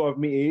 Mitrovic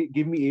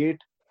gave me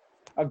 8.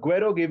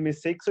 Aguero gave me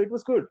 6, so it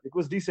was good. It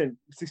was decent.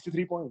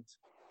 63 points.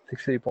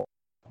 63 points.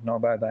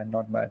 Not bad, man.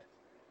 Not bad.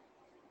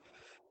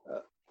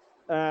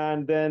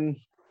 And then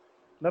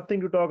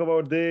nothing to talk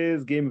about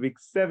this. Game week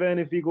 7,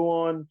 if we go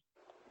on.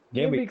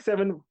 Game week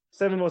 7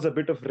 was a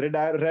bit of red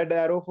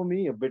arrow for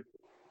me, a bit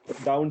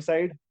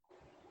downside.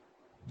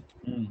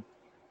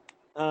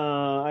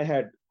 I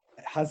had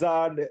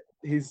Hazard.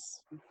 He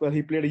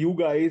played you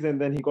guys, and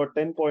then he got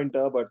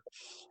 10-pointer. But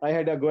I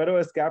had Aguero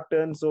as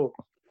captain, so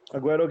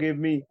Aguero gave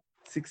me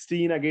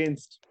 16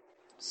 against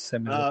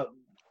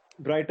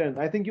Brighton.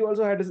 I think you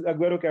also had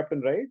Aguero captain,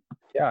 right?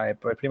 Yeah, I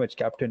pretty much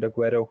captained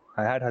Aguero.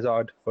 I had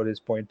Hazard for his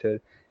pointer,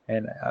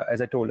 and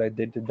as I told, I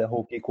did the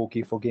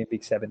hokey for game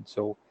week 7.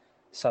 So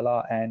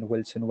Salah and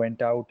Wilson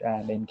went out,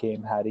 and in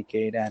came Harry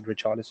Kane and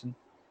Richarlison.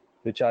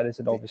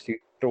 Richarlison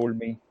obviously trolled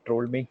me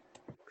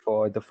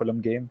for the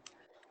Fulham game.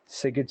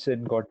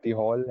 Sigurdsson got the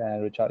haul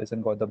and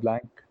Richarlison got the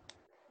blank.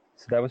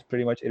 So that was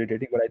pretty much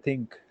irritating, but I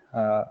think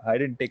I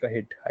didn't take a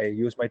hit. I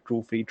used my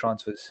true free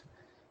transfers.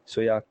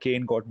 So yeah,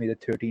 Kane got me the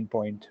 13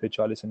 point.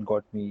 Richarlison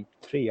got me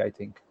 3, I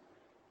think.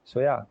 So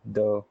yeah,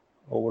 the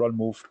overall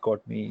move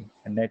got me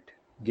a net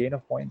gain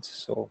of points.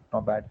 So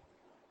not bad.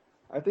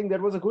 I think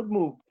that was a good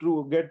move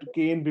to get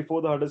Kane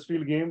before the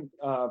Huddersfield game,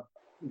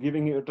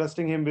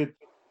 trusting him with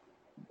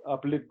a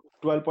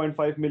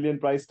 12.5 million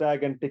price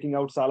tag and taking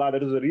out Salah.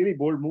 That was a really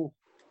bold move.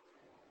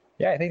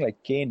 Yeah, I think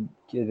like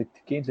the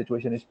Kane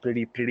situation is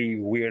pretty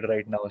weird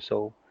right now.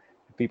 So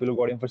people who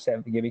got him for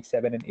game week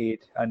 7 and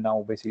 8 are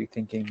now basically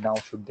thinking, now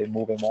should they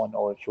move him on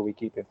or should we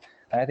keep him?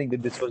 And I think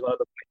that this was one of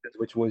the questions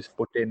which was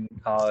put in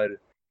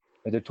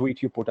the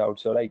tweet you put out.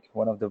 So like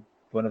one of the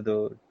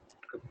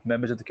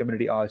members of the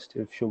community asked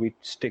if should we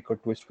stick or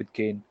twist with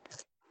Kane.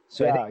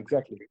 So yeah,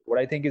 exactly. What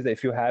I think is that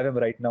if you have him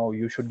right now,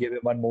 you should give him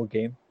one more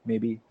game,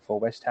 maybe for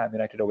West Ham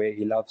United away.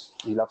 He loves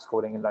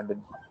scoring in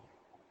London.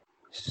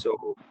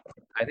 So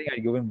I think I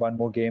give him one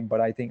more game, but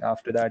I think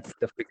after that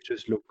the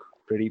fixtures look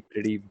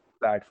pretty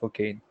bad for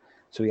Kane.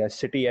 So he has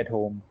City at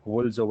home,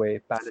 Wolves away,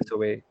 Palace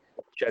away,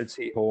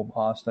 Chelsea home,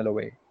 Arsenal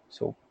away.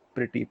 So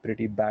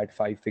pretty bad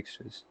 5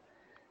 fixtures.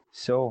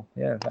 So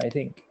yeah, I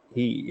think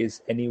he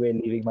is anyway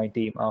leaving my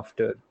team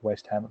after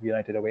West Ham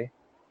United away.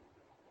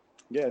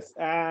 Yes,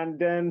 and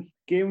then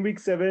came week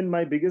 7.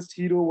 My biggest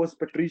hero was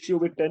Patricio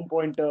with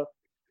 10-pointer.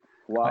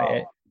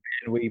 Wow.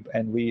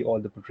 And we all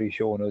the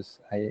Patricio owners,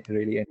 I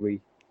really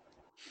envy.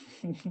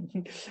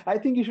 I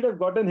think you should have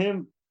gotten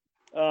him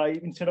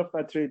instead of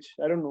Patric.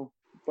 I don't know.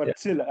 But Yeah.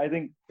 still, I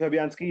think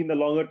Fabianski in the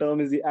longer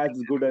term is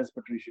as good as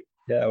Patricio.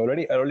 Yeah, I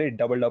already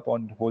doubled up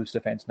on Wolves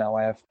defense now.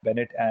 I have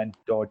Bennett and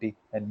Doherty,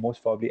 and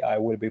most probably I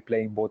will be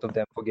playing both of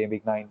them for game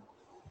week 9.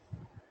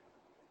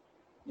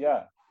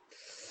 Yeah.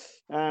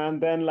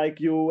 And then, like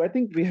you, I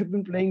think we have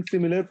been playing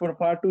similar for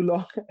far too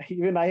long.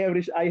 Even I had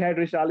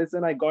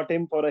Richarlison. I got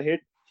him for a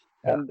hit,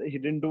 and he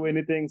didn't do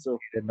anything. So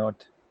He did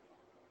not.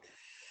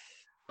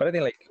 But I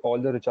think like all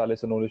the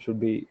Richarlison owners should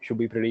be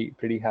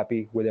pretty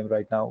happy with him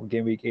right now.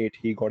 Game week 8,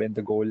 he got in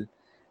the goal,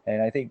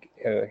 and I think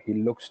he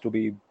looks to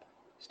be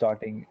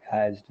starting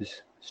as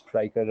this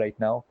striker right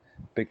now,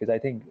 because I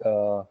think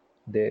the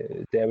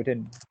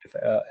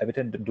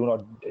Everton do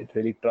not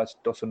really trust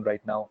Tosun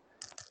right now,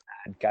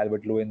 and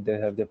Calvert Lewin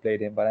they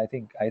played him, but I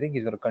think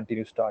he's going to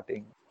continue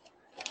starting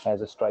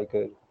as a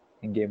striker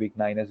in game week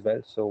 9 as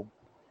well. So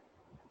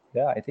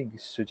yeah, I think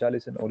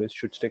Richarlison owners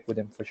should stick with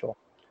him for sure.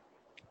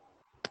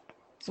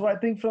 So I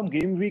think from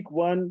game week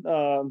 1,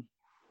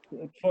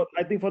 for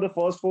the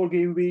first 4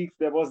 game weeks,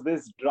 there was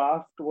this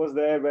draft was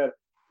there where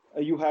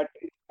you had,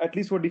 at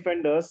least for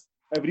defenders,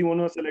 everyone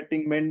was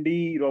selecting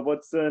Mendy,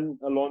 Robertson,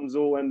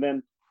 Alonso, and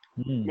then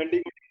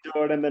Mendy got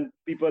injured, and then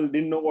people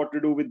didn't know what to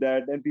do with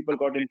that, and people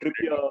got in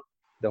Trippier.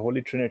 The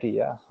Holy Trinity,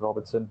 yeah.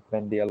 Robertson,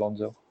 Mendy,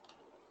 Alonso.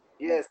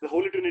 Yes, the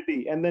Holy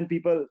Trinity. And then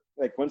people,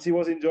 like, once he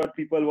was injured,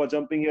 people were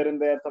jumping here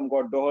and there. Some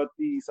got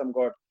Doherty, some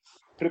got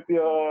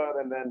Trippier,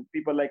 and then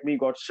people like me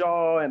got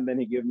Shaw, and then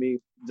he gave me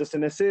just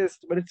an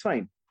assist, but it's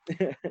fine.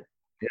 Yeah.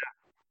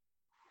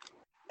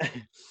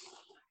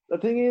 The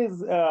thing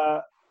is,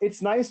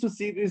 it's nice to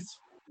see this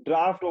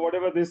draft or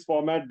whatever this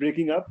format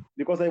breaking up,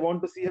 because I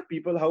want to see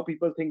how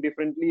people think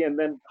differently, and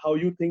then how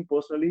you think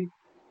personally.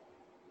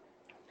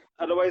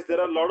 Otherwise, there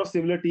are a lot of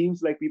similar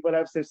teams, like people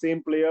have the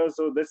same players,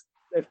 so this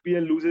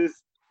FPL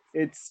loses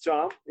its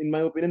charm, in my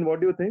opinion. What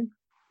do you think?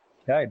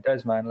 Yeah, it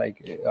does, man.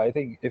 Like, I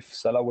think if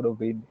Salah would have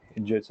been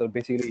injured, so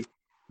basically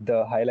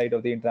the highlight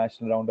of the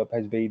international roundup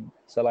has been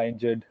Salah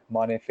injured,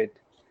 Mane fit,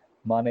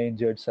 Mane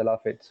injured, Salah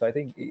fit. So I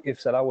think if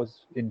Salah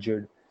was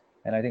injured,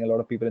 and I think a lot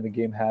of people in the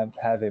game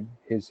have him,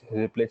 his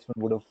replacement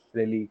would have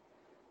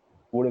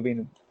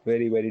been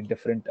very, very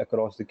different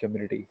across the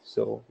community.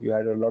 So you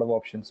had a lot of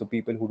options. So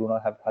people who do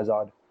not have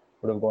Hazard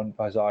would have gone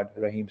for Hazard,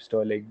 Raheem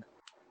Sterling,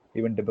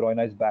 even De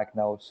Bruyne is back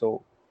now.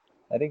 So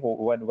I think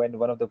when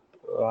one of the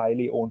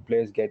highly owned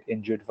players get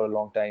injured for a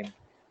long time,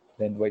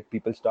 then when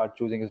people start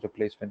choosing his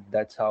replacement,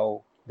 that's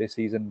how this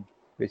season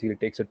basically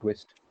takes a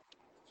twist.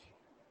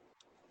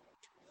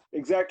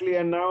 Exactly,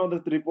 and now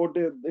the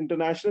reported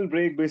international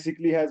break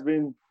basically has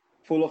been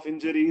full of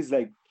injuries.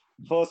 Like,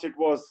 first it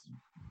was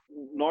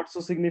not so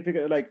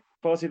significant. Like,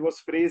 first it was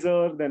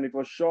Fraser, then it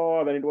was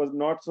Shaw, then it was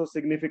not so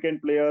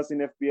significant players in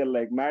FPL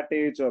like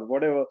Matic or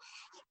whatever.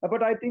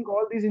 But I think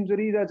all these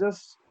injuries are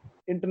just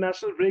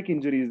international break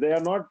injuries. They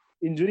are not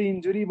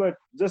injury, but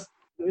just,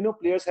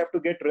 players have to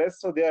get rest,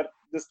 so they are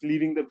just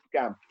leaving the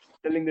camp,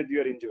 telling that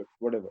you are injured,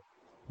 whatever.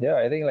 Yeah,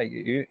 I think like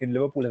in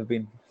Liverpool have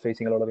been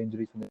facing a lot of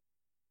injuries.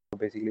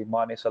 Basically,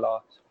 Mane,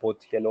 Salah, both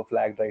yellow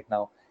flagged right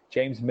now.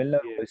 James Milner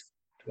was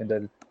in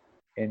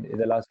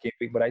the last game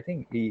week, but I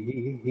think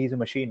he's a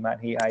machine, man.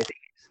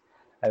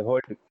 I've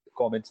heard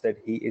comments that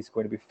he is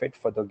going to be fit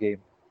for the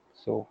game.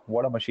 So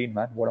what a machine,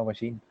 man! What a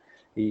machine!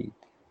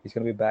 He's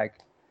going to be back,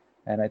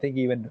 and I think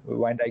even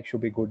Van Dijk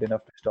should be good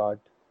enough to start.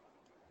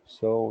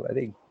 So I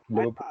think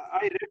Liverpool.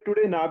 I read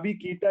today Naby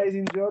Keita is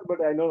injured,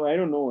 but I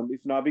don't know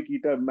if Naby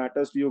Keita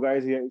matters to you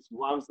guys. He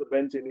warms the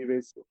bench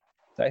anyways.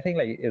 So I think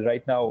like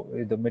right now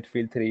the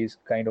midfield three is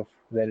kind of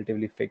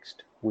relatively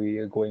fixed. We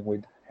are going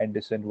with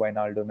Henderson,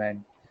 Wijnaldum,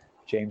 and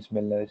James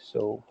Milner.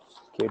 So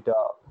Keita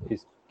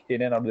is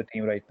in and out of the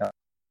team right now.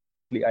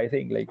 I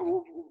think like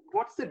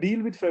what's the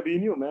deal with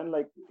Fabinho, man?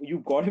 Like, you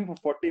got him for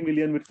 40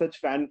 million with such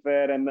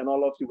fanfare, and then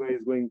all of you guys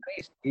going.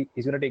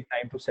 He's going to take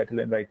time to settle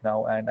in right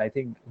now, and I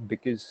think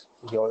because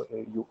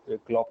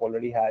Klopp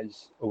already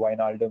has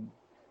Wijnaldum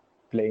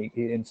playing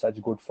in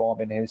such good form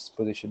in his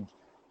position.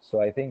 So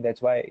I think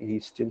that's why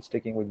he's still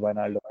sticking with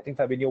Wijnaldum. I think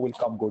Fabinho will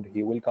come good.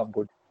 He will come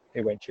good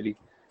eventually,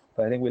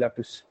 but I think we'll have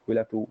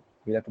to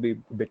be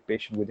a bit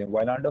patient with him.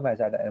 Wijnaldum has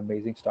had an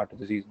amazing start to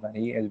the season, and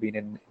he has been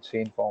in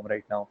insane form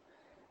right now.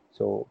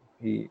 So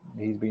he's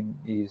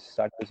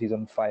started the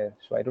season on fire.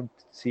 So I don't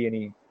see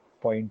any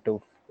point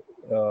of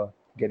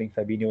getting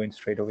Fabinho in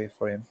straight away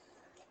for him.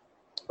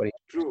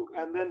 True,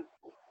 and then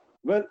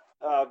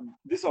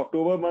this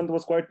October month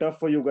was quite tough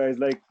for you guys.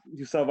 Like,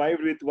 you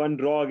survived with one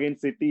draw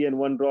against City and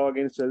one draw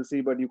against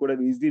Chelsea, but you could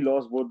have easily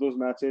lost both those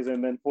matches,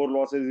 and then 4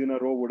 losses in a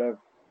row would have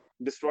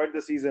destroyed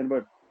the season.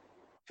 But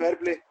fair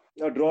play,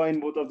 a draw in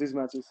both of these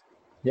matches.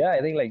 Yeah,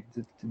 I think like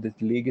the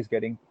league is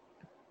getting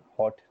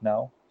hot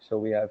now. So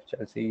we have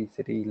Chelsea,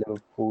 City,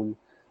 Liverpool,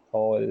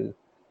 all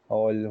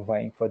all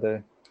vying for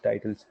the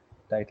title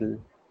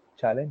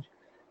challenge.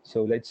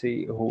 So let's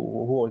see who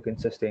all can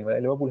sustain. Well,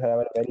 Liverpool have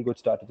had a very good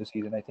start to the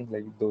season. I think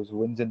like those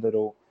wins in the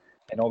row,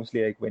 and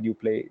obviously like when you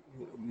play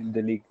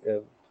the league,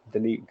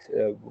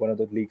 one of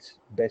the league's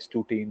best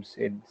two teams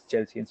in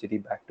Chelsea and City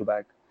back to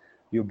back,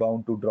 you're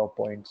bound to drop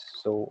points.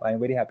 So I'm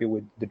very happy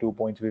with the 2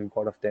 points we've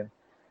got of them,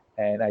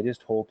 and I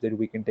just hope that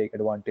we can take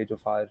advantage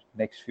of our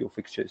next few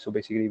fixtures. So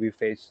basically, we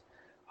face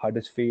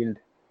Huddersfield,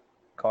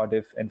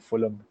 Cardiff, and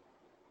Fulham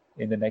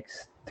in the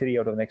next 3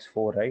 out of the next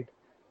 4, right?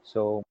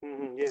 So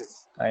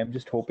Yes. I am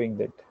just hoping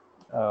that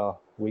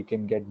we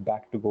can get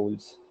back to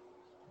goals.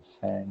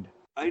 And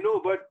I know,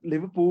 but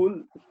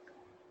Liverpool,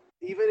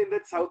 even in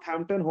that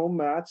Southampton home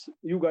match,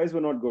 you guys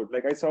were not good.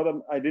 Like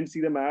I didn't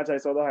see the match. I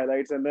saw the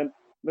highlights, and then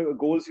the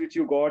goals which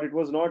you got, it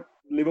was not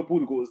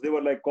Liverpool goals. They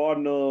were like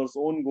corners,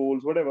 own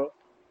goals, whatever.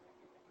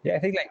 yeah, I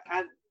think like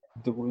And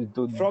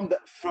the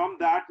from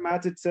that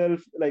match itself,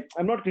 like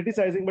I'm not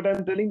criticizing, but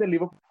I'm telling the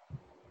Liverpool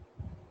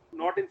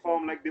not in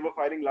form like they were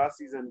fighting last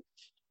season.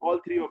 All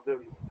three of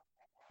them.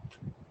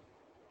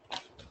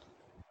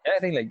 yeah, I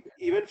think like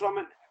Even from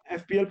an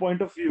FPL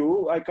point of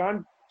view, I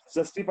can't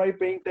justify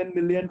paying 10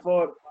 million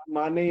for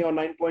Mane or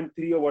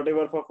 9.3 or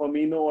whatever for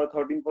Firmino or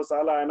 13 for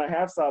Salah, and I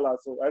have Salah,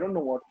 so I don't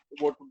know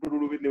what to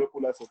do with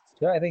Liverpool assets.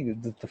 yeah, I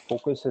think the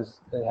focus has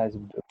a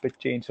bit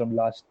changed from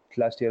last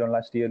year. On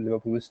last year,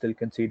 Liverpool was still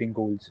conceding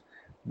goals.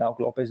 Now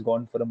Klopp has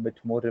gone for a bit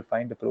more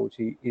refined approach.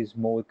 He is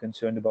more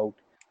concerned about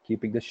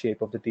keeping the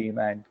shape of the team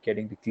and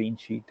getting the clean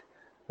sheet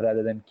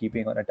rather than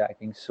keeping on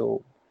attacking.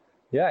 So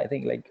yeah, I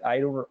think like I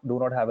do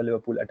not have a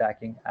Liverpool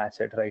attacking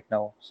asset right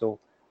now. So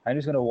I'm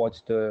just gonna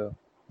watch the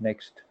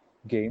next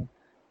game,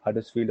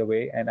 Huddersfield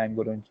away, and I'm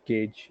going to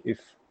gauge if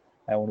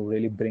I want to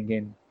really bring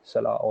in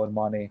Salah or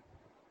Mane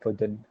for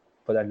the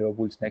for that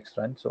Liverpool's next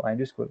run. So I'm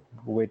just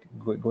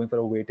going for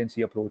a wait and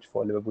see approach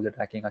for Liverpool's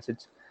attacking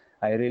assets.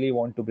 I really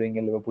want to bring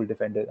in Liverpool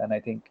defender, and I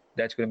think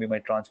that's going to be my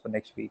transfer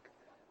next week.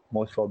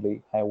 Most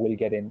probably, I will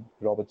get in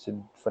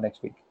Robertson for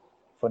next week,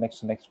 for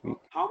next week.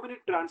 How many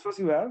transfers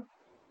you have?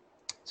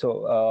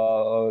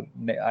 So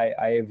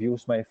I have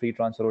used my free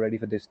transfer already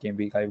for this game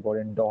week. I've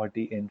gotten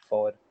Doherty in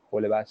for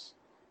Olivas.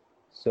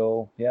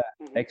 So yeah,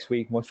 next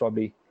week most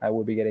probably I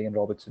will be getting in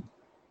Robertson.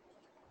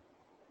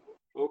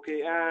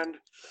 Okay, and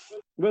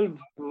well,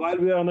 while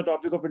we are on the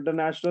topic of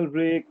international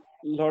break,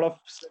 a lot of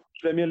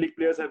Premier League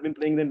players have been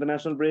playing the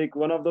international break.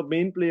 One of the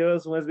main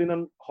players who has been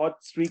on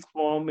hot streak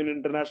form in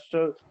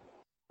international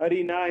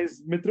arena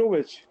is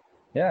Mitrovic.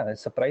 Yeah,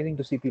 it's surprising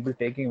to see people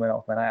taking him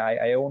off. And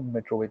I own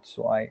Mitrovic,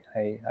 so I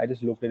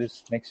just looked at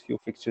his next few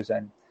fixtures,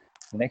 and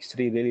the next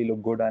three really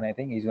look good, and I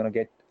think he's gonna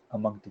get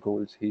among the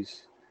goals.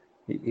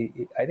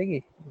 I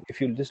think if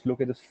you just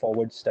look at his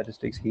forward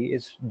statistics, he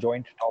is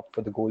joint top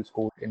for the goals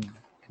scored in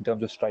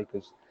terms of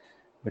strikers.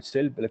 But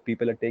still, like,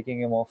 people are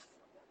taking him off.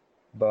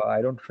 But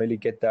I don't really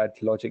get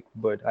that logic.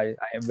 But I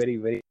am very,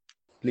 very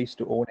pleased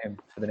to own him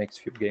for the next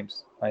few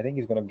games. I think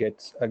he's gonna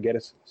get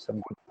us some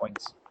good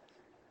points.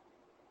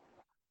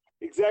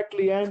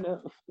 Exactly, and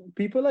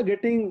people are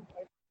getting,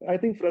 I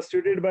think,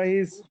 frustrated by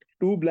his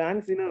two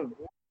blanks in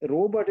a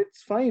row, but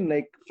it's fine.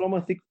 Like from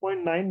a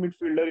 6.9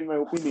 midfielder, in my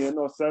opinion,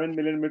 or 7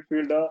 million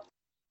midfielder,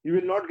 you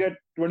will not get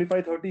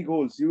 25, 30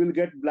 goals. You will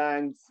get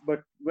blanks,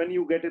 but when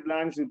you get a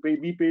blanks,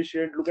 be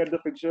patient, look at the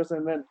pictures,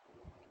 and then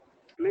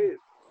play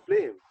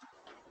him.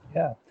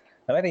 Yeah,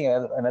 and I think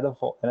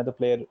another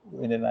player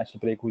in the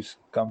national break who's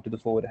come to the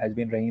fore has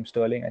been Raheem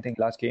Sterling. I think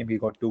last game he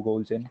got 2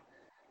 goals in.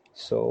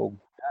 So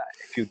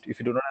if you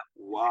do not have,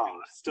 Wow,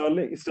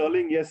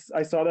 Sterling, yes,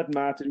 I saw that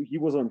match. He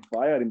was on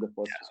fire in the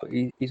first. so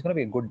he's going to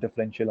be a good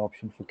differential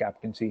option for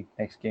captaincy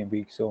next game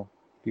week. So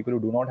people who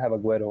do not have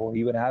Aguero, or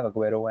even have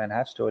Aguero and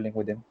have Sterling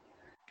with him,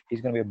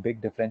 he's going to be a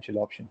big differential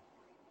option.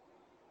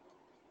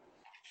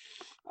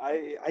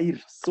 I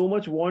so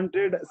much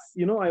wanted,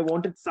 I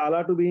wanted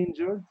Salah to be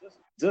injured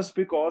just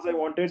because I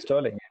wanted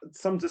Sterling,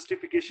 some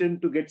justification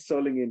to get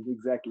Sterling in.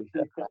 Exactly.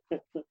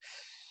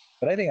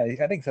 but I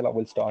think Salah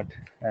will start,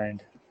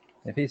 and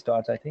if he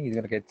starts, I think he's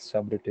going to get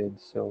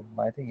subrotated. So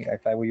I think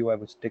if I were you, I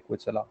would stick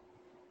with Salah.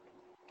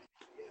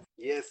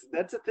 Yes,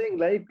 that's the thing.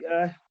 Like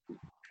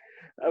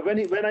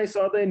when I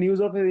saw the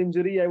news of his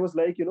injury, I was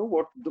like,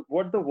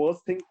 what the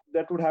worst thing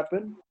that would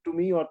happen to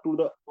me or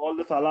to all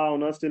the Salah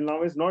owners till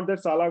now is not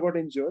that Salah got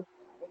injured,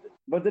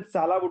 but that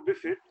Salah would be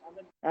fit,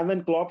 and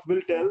then Klopp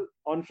will tell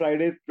on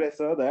Friday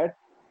presser that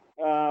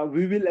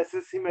we will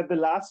assess him at the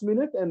last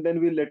minute and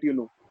then we'll let you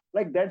know.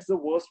 Like that's the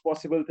worst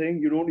possible thing.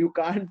 You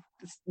can't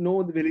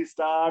know will he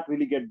start, will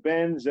he get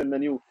benched, and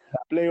then you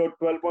play out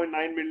 12.9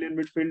 million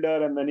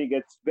midfielder and then he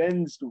gets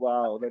benched.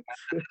 Wow, that's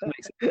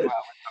Makes sense to have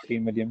a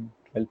 13 million,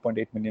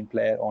 12.8 million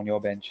player on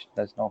your bench.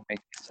 Does not make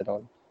sense at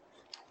all.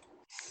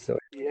 So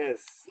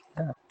yes.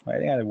 yeah, I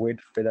think I'll wait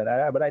for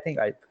that. But I think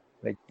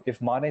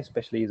if Mane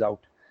especially is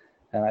out,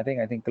 and I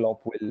think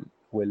Klopp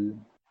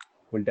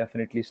will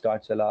definitely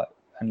start Salah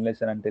unless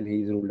and until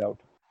he's ruled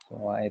out.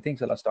 So I think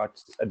Salah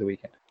starts at the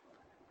weekend.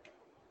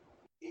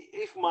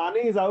 If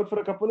Mane is out for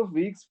a couple of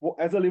weeks,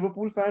 as a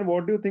Liverpool fan,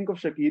 what do you think of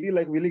Shaqiri?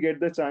 Like, will he get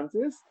the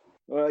chances?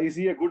 Is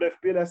he a good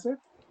FPL asset?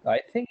 I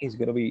think he's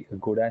going to be a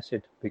good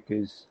asset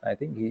because I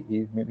think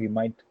he maybe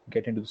might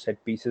get into the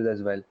set pieces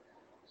as well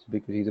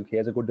because he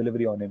has a good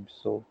delivery on him.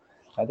 So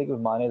I think if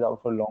Mane is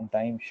out for a long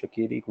time,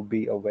 Shaqiri could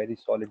be a very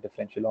solid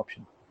differential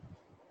option.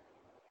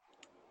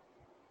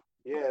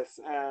 Yes,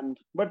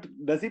 but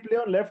does he play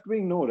on left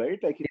wing? No,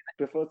 right? Like he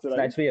prefers the He's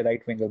right. naturally a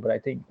right winger, but I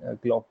think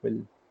Klopp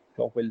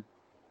will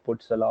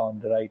put Salah on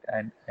the right,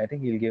 and I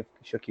think he'll give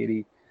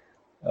Shaqiri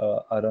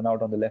a run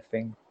out on the left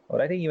wing.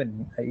 Or I think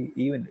even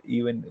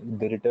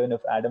the return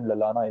of Adam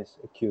Lallana is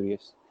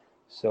curious.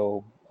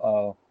 So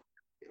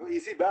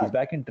Is he he's back?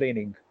 back in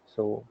training,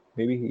 so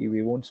maybe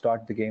we won't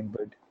start the game,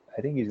 but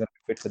I think he's going to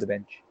be fit for the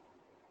bench.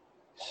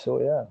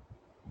 So yeah,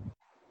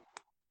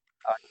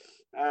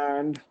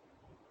 And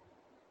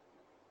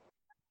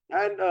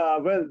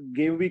well,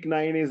 game week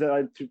 9 is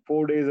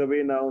 4 days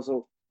away now.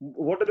 So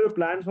what are your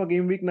plans for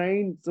game week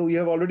 9? So you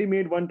have already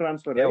made one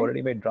transfer, yeah, right?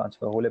 already made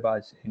transfer.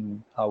 Holebas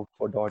in out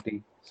for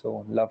Doughty,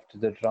 so loved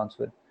the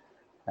transfer,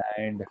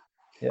 and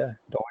yeah,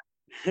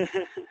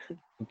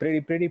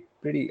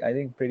 pretty. I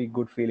think pretty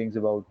good feelings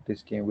about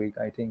this game week.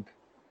 I think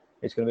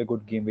it's going to be a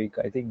good game week.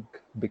 I think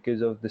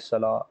because of the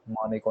Salah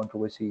Mane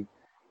controversy,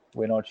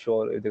 we're not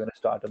sure if they're going to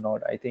start or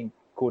not. I think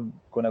Kun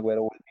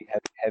Aguero will be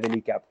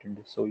heavily captained,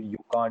 so you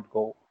can't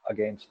go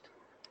against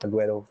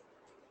Aguero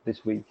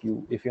this week.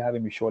 If you have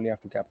him, you surely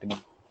have to captain him.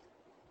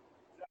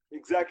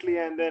 Exactly,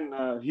 and then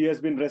he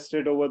has been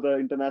rested over the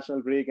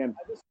international break, and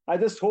I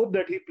just hope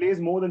that he plays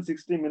more than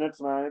 60 minutes,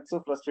 man. It's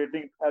so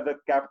frustrating as a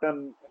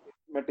captain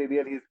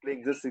material. He's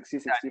playing just 60,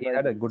 He 65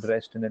 had a good minutes.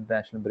 rest in the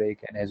international break,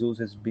 and Jesus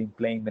has been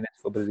playing minutes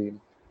for Brazil.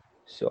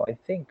 So I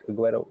think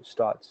Aguero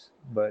starts,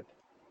 but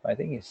I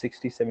think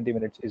 60, 70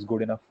 minutes is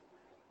good enough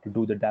to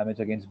do the damage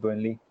against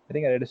Burnley. I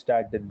think I read a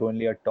stat that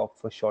Burnley are top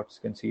for shots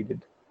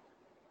conceded.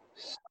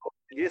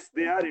 Yes,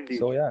 they are indeed.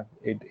 So yeah,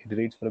 it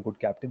reads for a good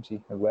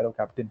captaincy. Aguero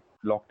captain,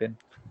 locked in.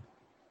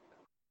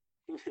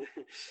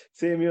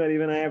 Same here,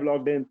 even I have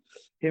logged in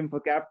him for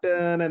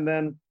captain, and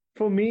then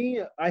for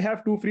me, I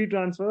have two free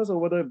transfers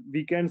over the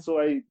weekend, so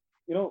I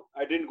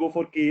didn't go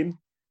for Kane,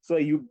 so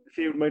you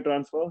saved my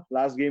transfer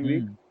last game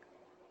week.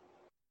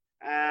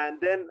 And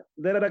then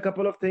there are a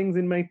couple of things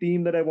in my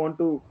team that I want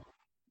to,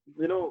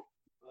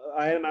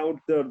 iron out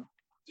the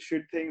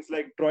shit things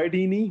like Troy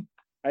Deeney.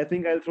 I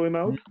think I'll throw him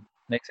out.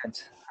 Makes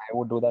sense. I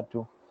would do that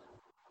too.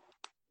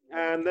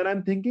 And then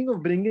I'm thinking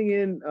of bringing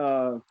in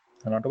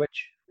Arnautovic.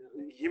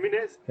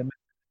 Jimenez.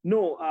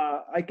 No,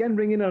 I can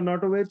bring in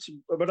Arnautovic,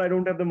 but I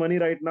don't have the money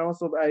right now,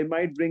 so I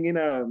might bring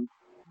in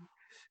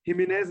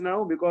Jimenez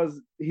now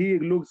because he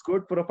looks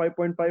good for a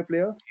 5.5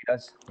 player.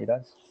 He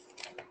does.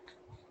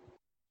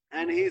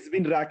 And he's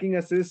been racking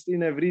assists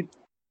in every.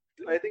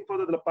 I think for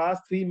the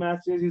past 3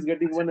 matches, he's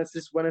getting one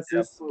assist.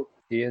 Yep. So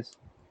he is.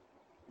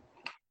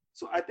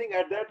 So I think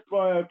at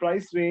that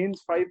price range,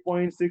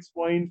 5.6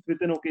 points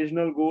with an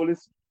occasional goal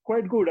is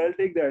quite good. I'll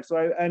take that. So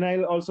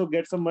I'll also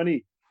get some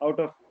money out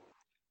of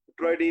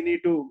Troy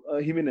Deeney to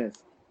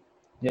Jimenez.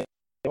 Yeah,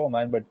 oh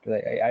man, but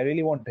I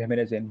really want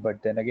Jimenez in,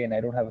 but then again, I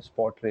don't have a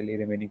spot really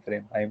remaining for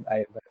him.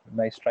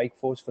 My strike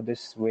force for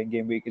this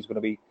game week is going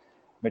to be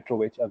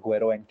Mitrovic,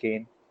 Aguero, and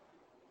Kane,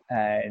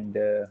 and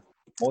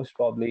most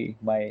probably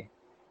I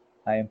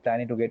am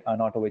planning to get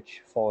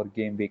Arnautovic for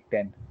game week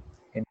 10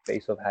 in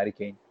place of Harry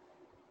Kane,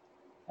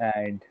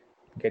 and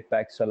get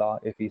back Salah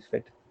if he's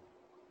fit.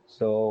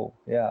 So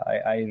yeah,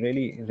 I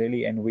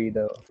really envy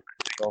the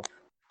of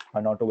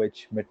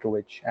Arnautovic,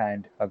 Mitrovic,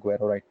 and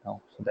Aguero right now.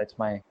 So that's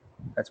my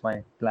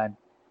plan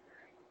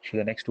for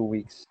the next 2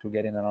 weeks to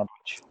get in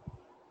Arnautovic.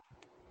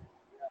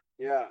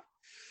 Yeah.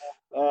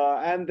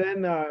 And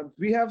then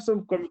we have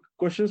some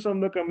questions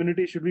from the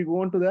community. Should we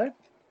go on to that?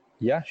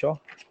 Yeah, sure.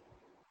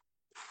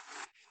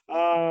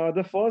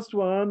 The first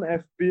one,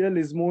 FPL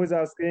Ismo is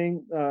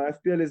asking,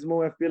 FPL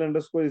Ismo, FPL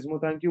underscore Ismo.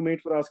 Thank you,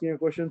 mate, for asking your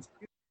questions.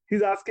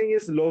 He's asking,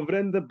 is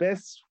Lovren the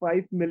best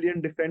 5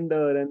 million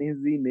defender, and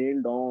is he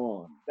nailed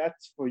on?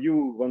 That's for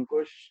you,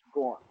 Vankush.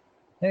 Go on.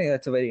 I think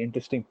that's a very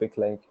interesting pick.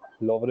 Like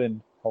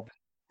Lovren,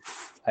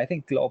 I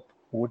think Klopp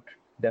would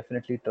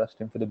definitely trust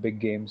him for the big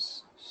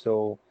games.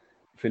 So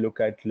if you look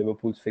at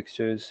Liverpool's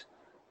fixtures,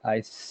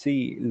 I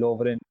see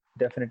Lovren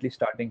definitely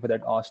starting for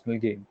that Arsenal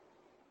game,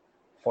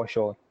 for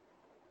sure.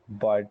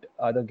 But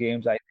other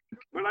games,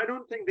 But I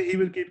don't think that he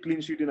will keep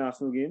clean sheet in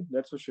Arsenal game.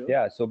 That's for sure.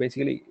 Yeah, so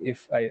basically,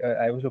 if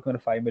I was looking at a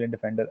 5 million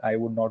defender, I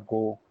would not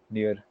go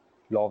near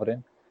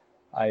Lovren.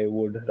 I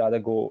would rather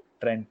go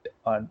Trent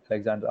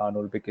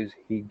Alexander-Arnold because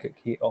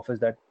he offers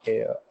that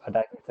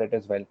attacking threat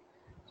as well.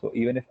 So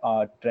even if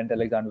Trent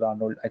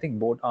Alexander-Arnold, I think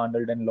both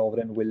Arnold and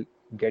Lovren will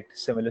get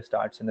similar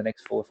starts in the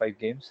next 4 or 5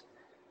 games.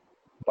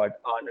 But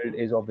Arnold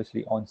is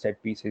obviously on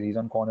set pieces. He's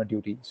on corner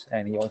duties,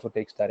 and he also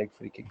takes direct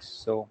free kicks.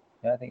 So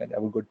yeah, I think I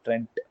would go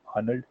Trent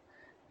Arnold.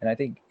 And I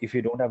think if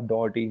you don't have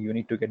Doherty, you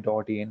need to get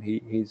Doherty in.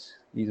 He's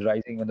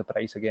rising on the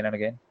price again and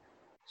again.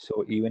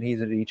 So even he's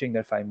reaching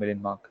that 5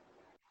 million mark.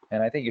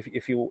 And I think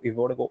if you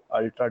want to go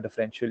ultra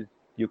differential,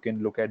 you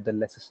can look at the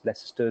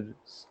Leicester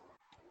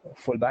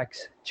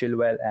fullbacks,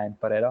 Chilwell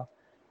and Pereira.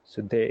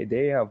 So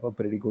they have a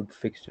pretty good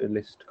fixture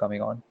list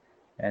coming on,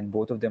 and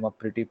both of them are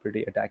pretty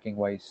attacking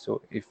wise.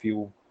 So if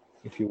you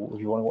want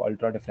to go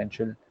ultra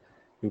differential,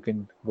 you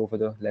can go for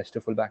the Leicester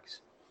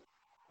fullbacks.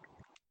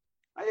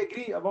 I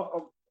agree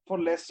about for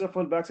Leicester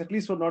fullbacks, at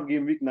least for not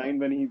game week 9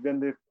 when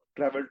they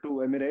travel to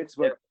Emirates.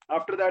 But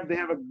after that, they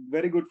have a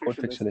very good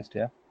fixture list.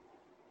 Yeah.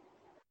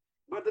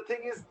 But the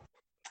thing is,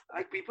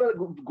 like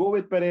people go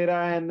with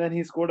Pereira, and then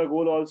he scored a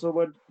goal also.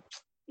 But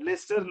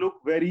Leicester look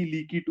very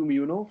leaky to me.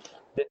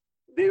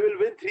 They will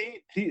win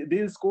three.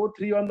 They'll score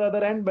 3 on the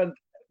other end, but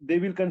they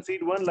will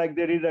concede 1 like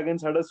they did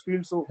against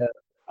Huddersfield. So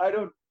I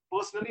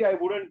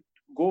wouldn't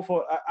go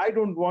for. I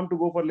don't want to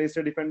go for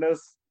Leicester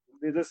defenders.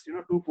 They're just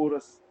too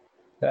porous.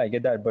 Yeah, I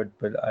get that, but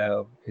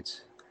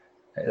it's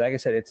like I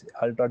said, it's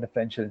ultra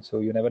differential, so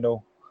you never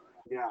know.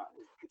 Yeah,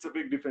 it's a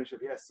big differential.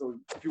 Yes, so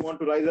if you want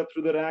to rise up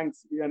through the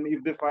ranks, and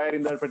if they fire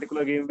in that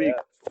particular game week,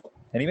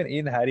 and even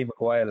in Harry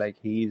Maguire, like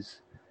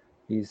he's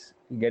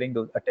getting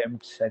those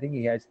attempts. I think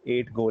he has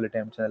 8 goal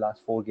attempts in the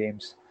last 4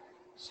 games.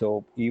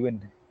 So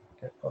even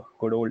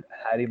good old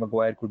Harry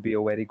Maguire could be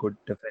a very good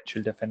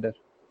differential defender.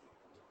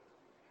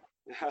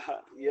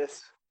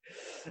 Yes.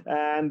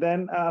 And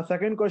then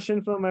second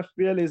question from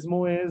FPL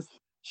Ismo is,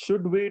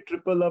 should we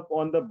triple up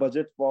on the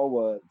budget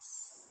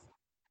forwards?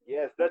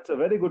 Yes, that's a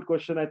very good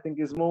question, I think,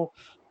 Ismo.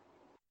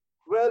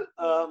 Well,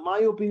 my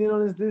opinion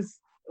on is this,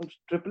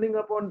 tripling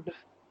up on...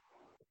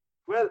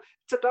 Well,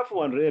 it's a tough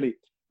one, really.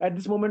 At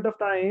this moment of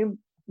time,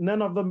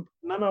 none of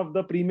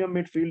the premium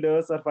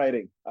midfielders are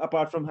firing,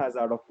 apart from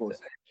Hazard, of course.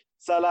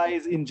 Salah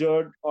is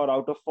injured or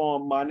out of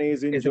form. Mane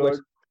is injured.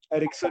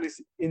 Eriksen is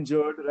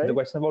injured, right? The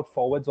question about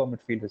forwards or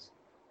midfielders?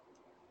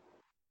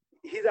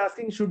 He's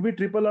asking, should we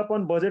triple up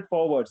on budget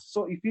forwards?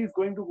 So if he's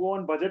going to go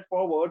on budget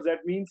forwards,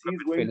 that means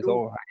he's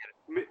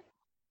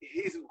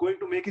going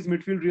to make his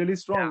midfield really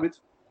strong with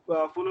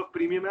full of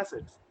premium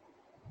assets.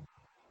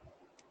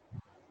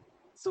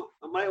 So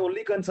my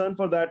only concern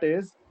for that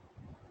is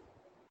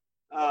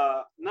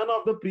none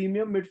of the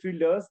premium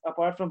midfielders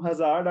apart from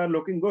Hazard are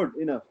looking good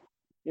enough,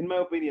 in my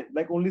opinion.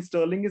 Like only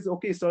Sterling is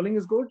okay. Sterling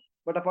is good,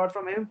 but apart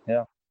from him,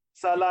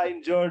 Salah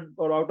injured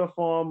or out of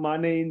form,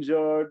 Mane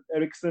injured,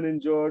 Eriksen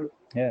injured.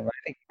 Yeah, I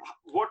think.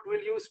 What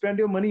will you spend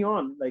your money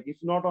on? Like if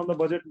not on the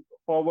budget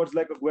forwards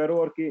like Aguero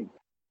or Kane,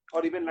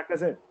 or even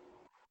Lacazette.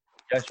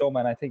 Yeah, sure,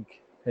 man. I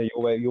think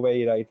you're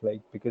very right.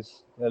 Like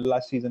because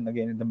last season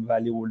again the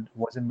value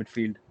was in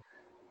midfield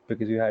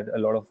because you had a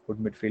lot of good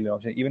midfield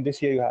options. Even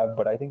this year you have,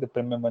 but I think the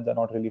premium ones are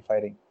not really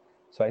firing.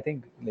 So I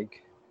think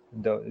like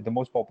the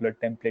most popular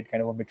template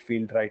kind of a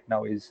midfield right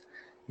now is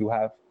you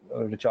have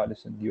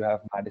Richarlison, you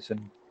have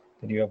Maddison,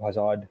 then you have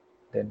Hazard,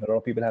 then a lot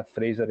of people have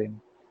Fraser in,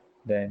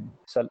 then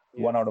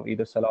one out of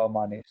either Salah or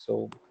Mane.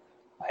 So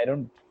I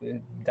don't.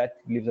 That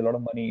leaves a lot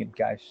of money in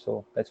cash.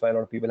 So that's why a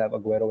lot of people have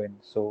Aguero in.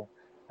 So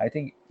I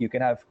think you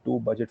can have 2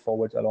 budget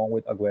forwards along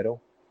with Aguero,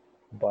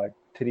 but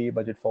 3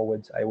 budget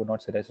forwards I would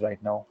not suggest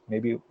right now.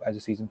 Maybe as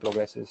the season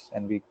progresses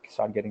and we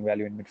start getting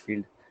value in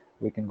midfield,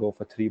 we can go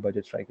for 3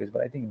 budget strikers.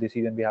 But I think this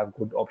season we have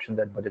good options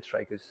at budget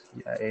strikers.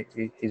 Yeah,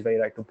 he's very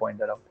right to point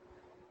that out.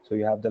 So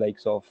you have the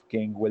likes of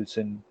King,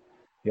 Wilson,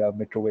 you have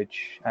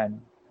Mitrovic,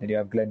 and then you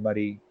have Glenn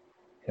Murray,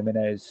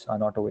 Jimenez,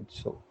 Arnautovic.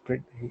 So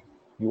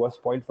you are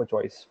spoiled for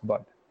choice,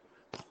 but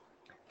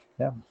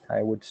yeah,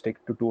 I would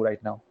stick to 2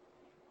 right now.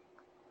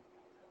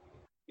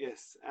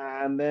 Yes,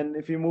 and then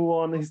if you move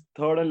on, his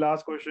third and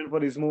last question for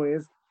Ismo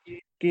is,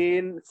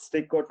 Kane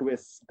stick or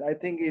twist? I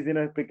think he's in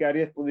a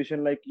precarious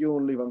position like you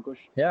only, Vankush.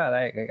 Yeah,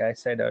 like I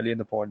said earlier in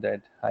the pod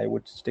that I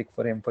would stick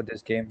for him for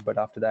this game, but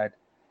after that,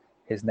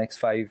 his next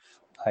 5,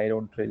 I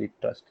don't really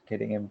trust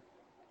getting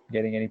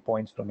any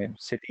points from him.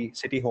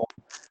 City home,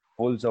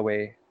 Wolves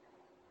away,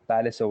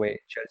 Palace away,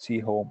 Chelsea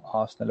home,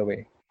 Arsenal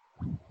away.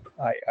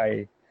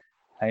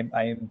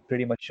 I'm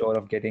pretty much sure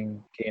of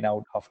getting Kane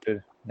out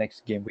after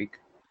next game week.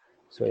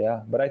 So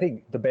yeah, but I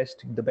think the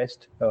best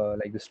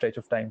like the stretch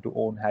of time to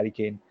own Harry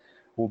Kane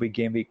will be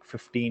game week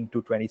 15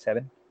 to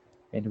 27,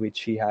 in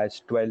which he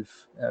has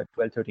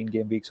 13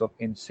 game weeks of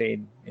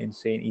insane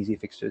easy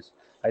fixtures.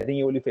 I think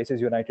he only faces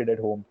United at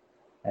home,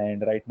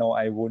 and right now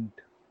I wouldn't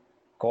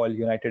call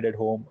United at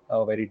home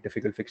a very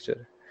difficult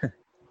fixture.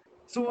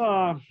 So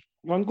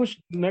Vankush,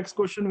 next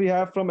question we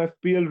have from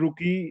FPL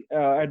Rookie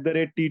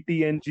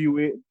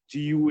 @TTNGUA.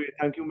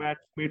 Thank you, Matt,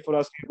 for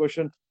asking a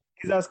question.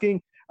 He's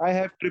asking, I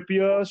have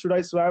Trippier. Should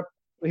I swap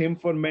him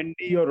for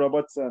Mendy or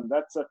Robertson?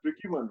 That's a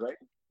tricky one, right?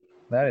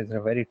 That is a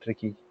very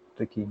tricky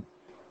question.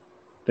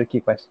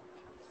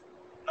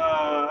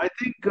 I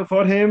think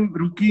for him,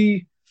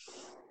 Rookie,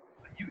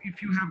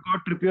 if you have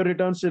got Trippier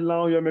returns till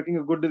now, you're making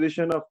a good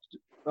decision of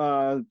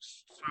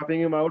swapping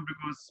him out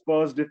because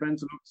Spurs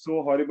defense looks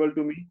so horrible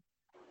to me.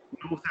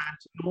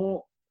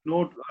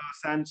 No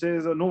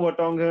Sanchez or no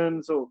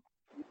Vertonghen. So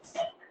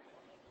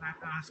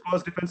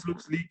Spurs defense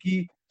looks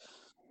leaky.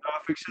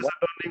 Fixtures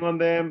are turning on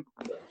them.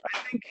 I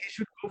think he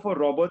should go for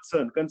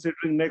Robertson,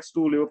 considering next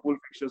 2 Liverpool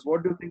fixtures.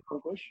 What do you think,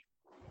 Pankush?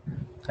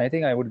 I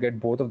think I would get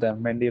both of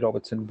them. Mendy,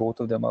 Robertson, both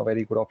of them are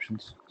very good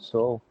options.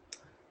 So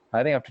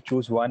I think I have to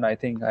choose one. I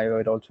think I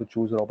would also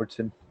choose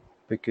Robertson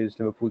because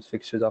Liverpool's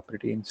fixtures are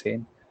pretty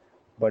insane.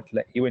 But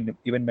like even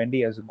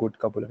Mendy has a good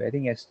couple of. I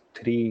think he has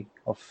 3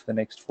 of the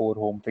next 4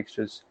 home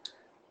fixtures,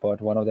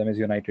 but one of them is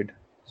United.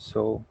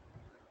 So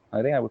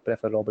I think I would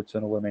prefer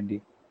Robertson over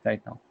Mendy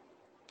right now.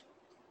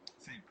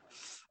 Same.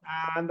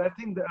 And I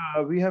think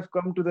we have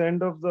come to the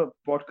end of the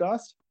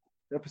podcast,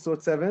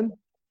 episode 7.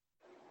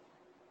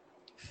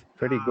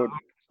 Pretty good.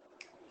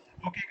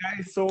 Okay,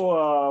 guys. So,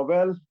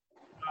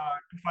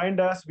 to find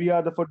us, we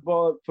are the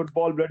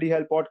Football Bloody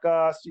Hell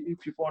podcast.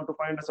 If you want to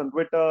find us on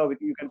Twitter,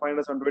 you can find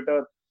us on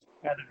Twitter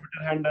at the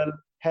Twitter handle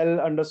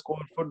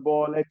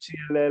hell_football,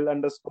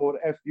 HELL_FOOTBALL.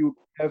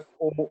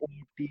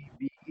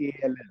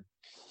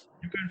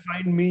 You can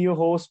find me, your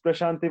host,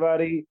 Prashant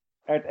Tiwari,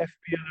 at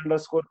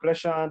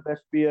FPL_Prashant,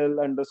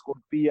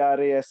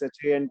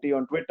 FPL_PRASHANT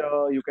on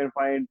Twitter. You can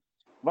find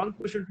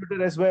Vankush on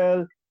Twitter as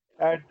well,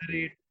 at the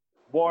rate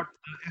what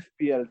the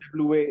FPL,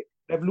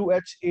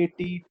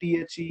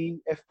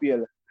 WHATTHE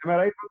Am I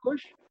right,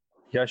 Vankush?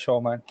 Yeah,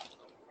 sure, man.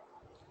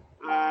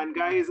 And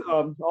guys,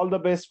 all the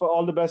best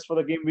for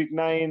the game week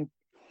 9.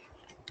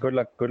 Good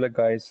luck,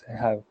 guys.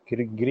 Have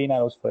green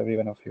arrows for every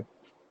one of you.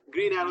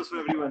 Green arrows for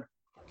everyone.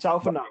 Ciao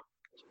for now.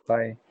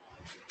 Bye.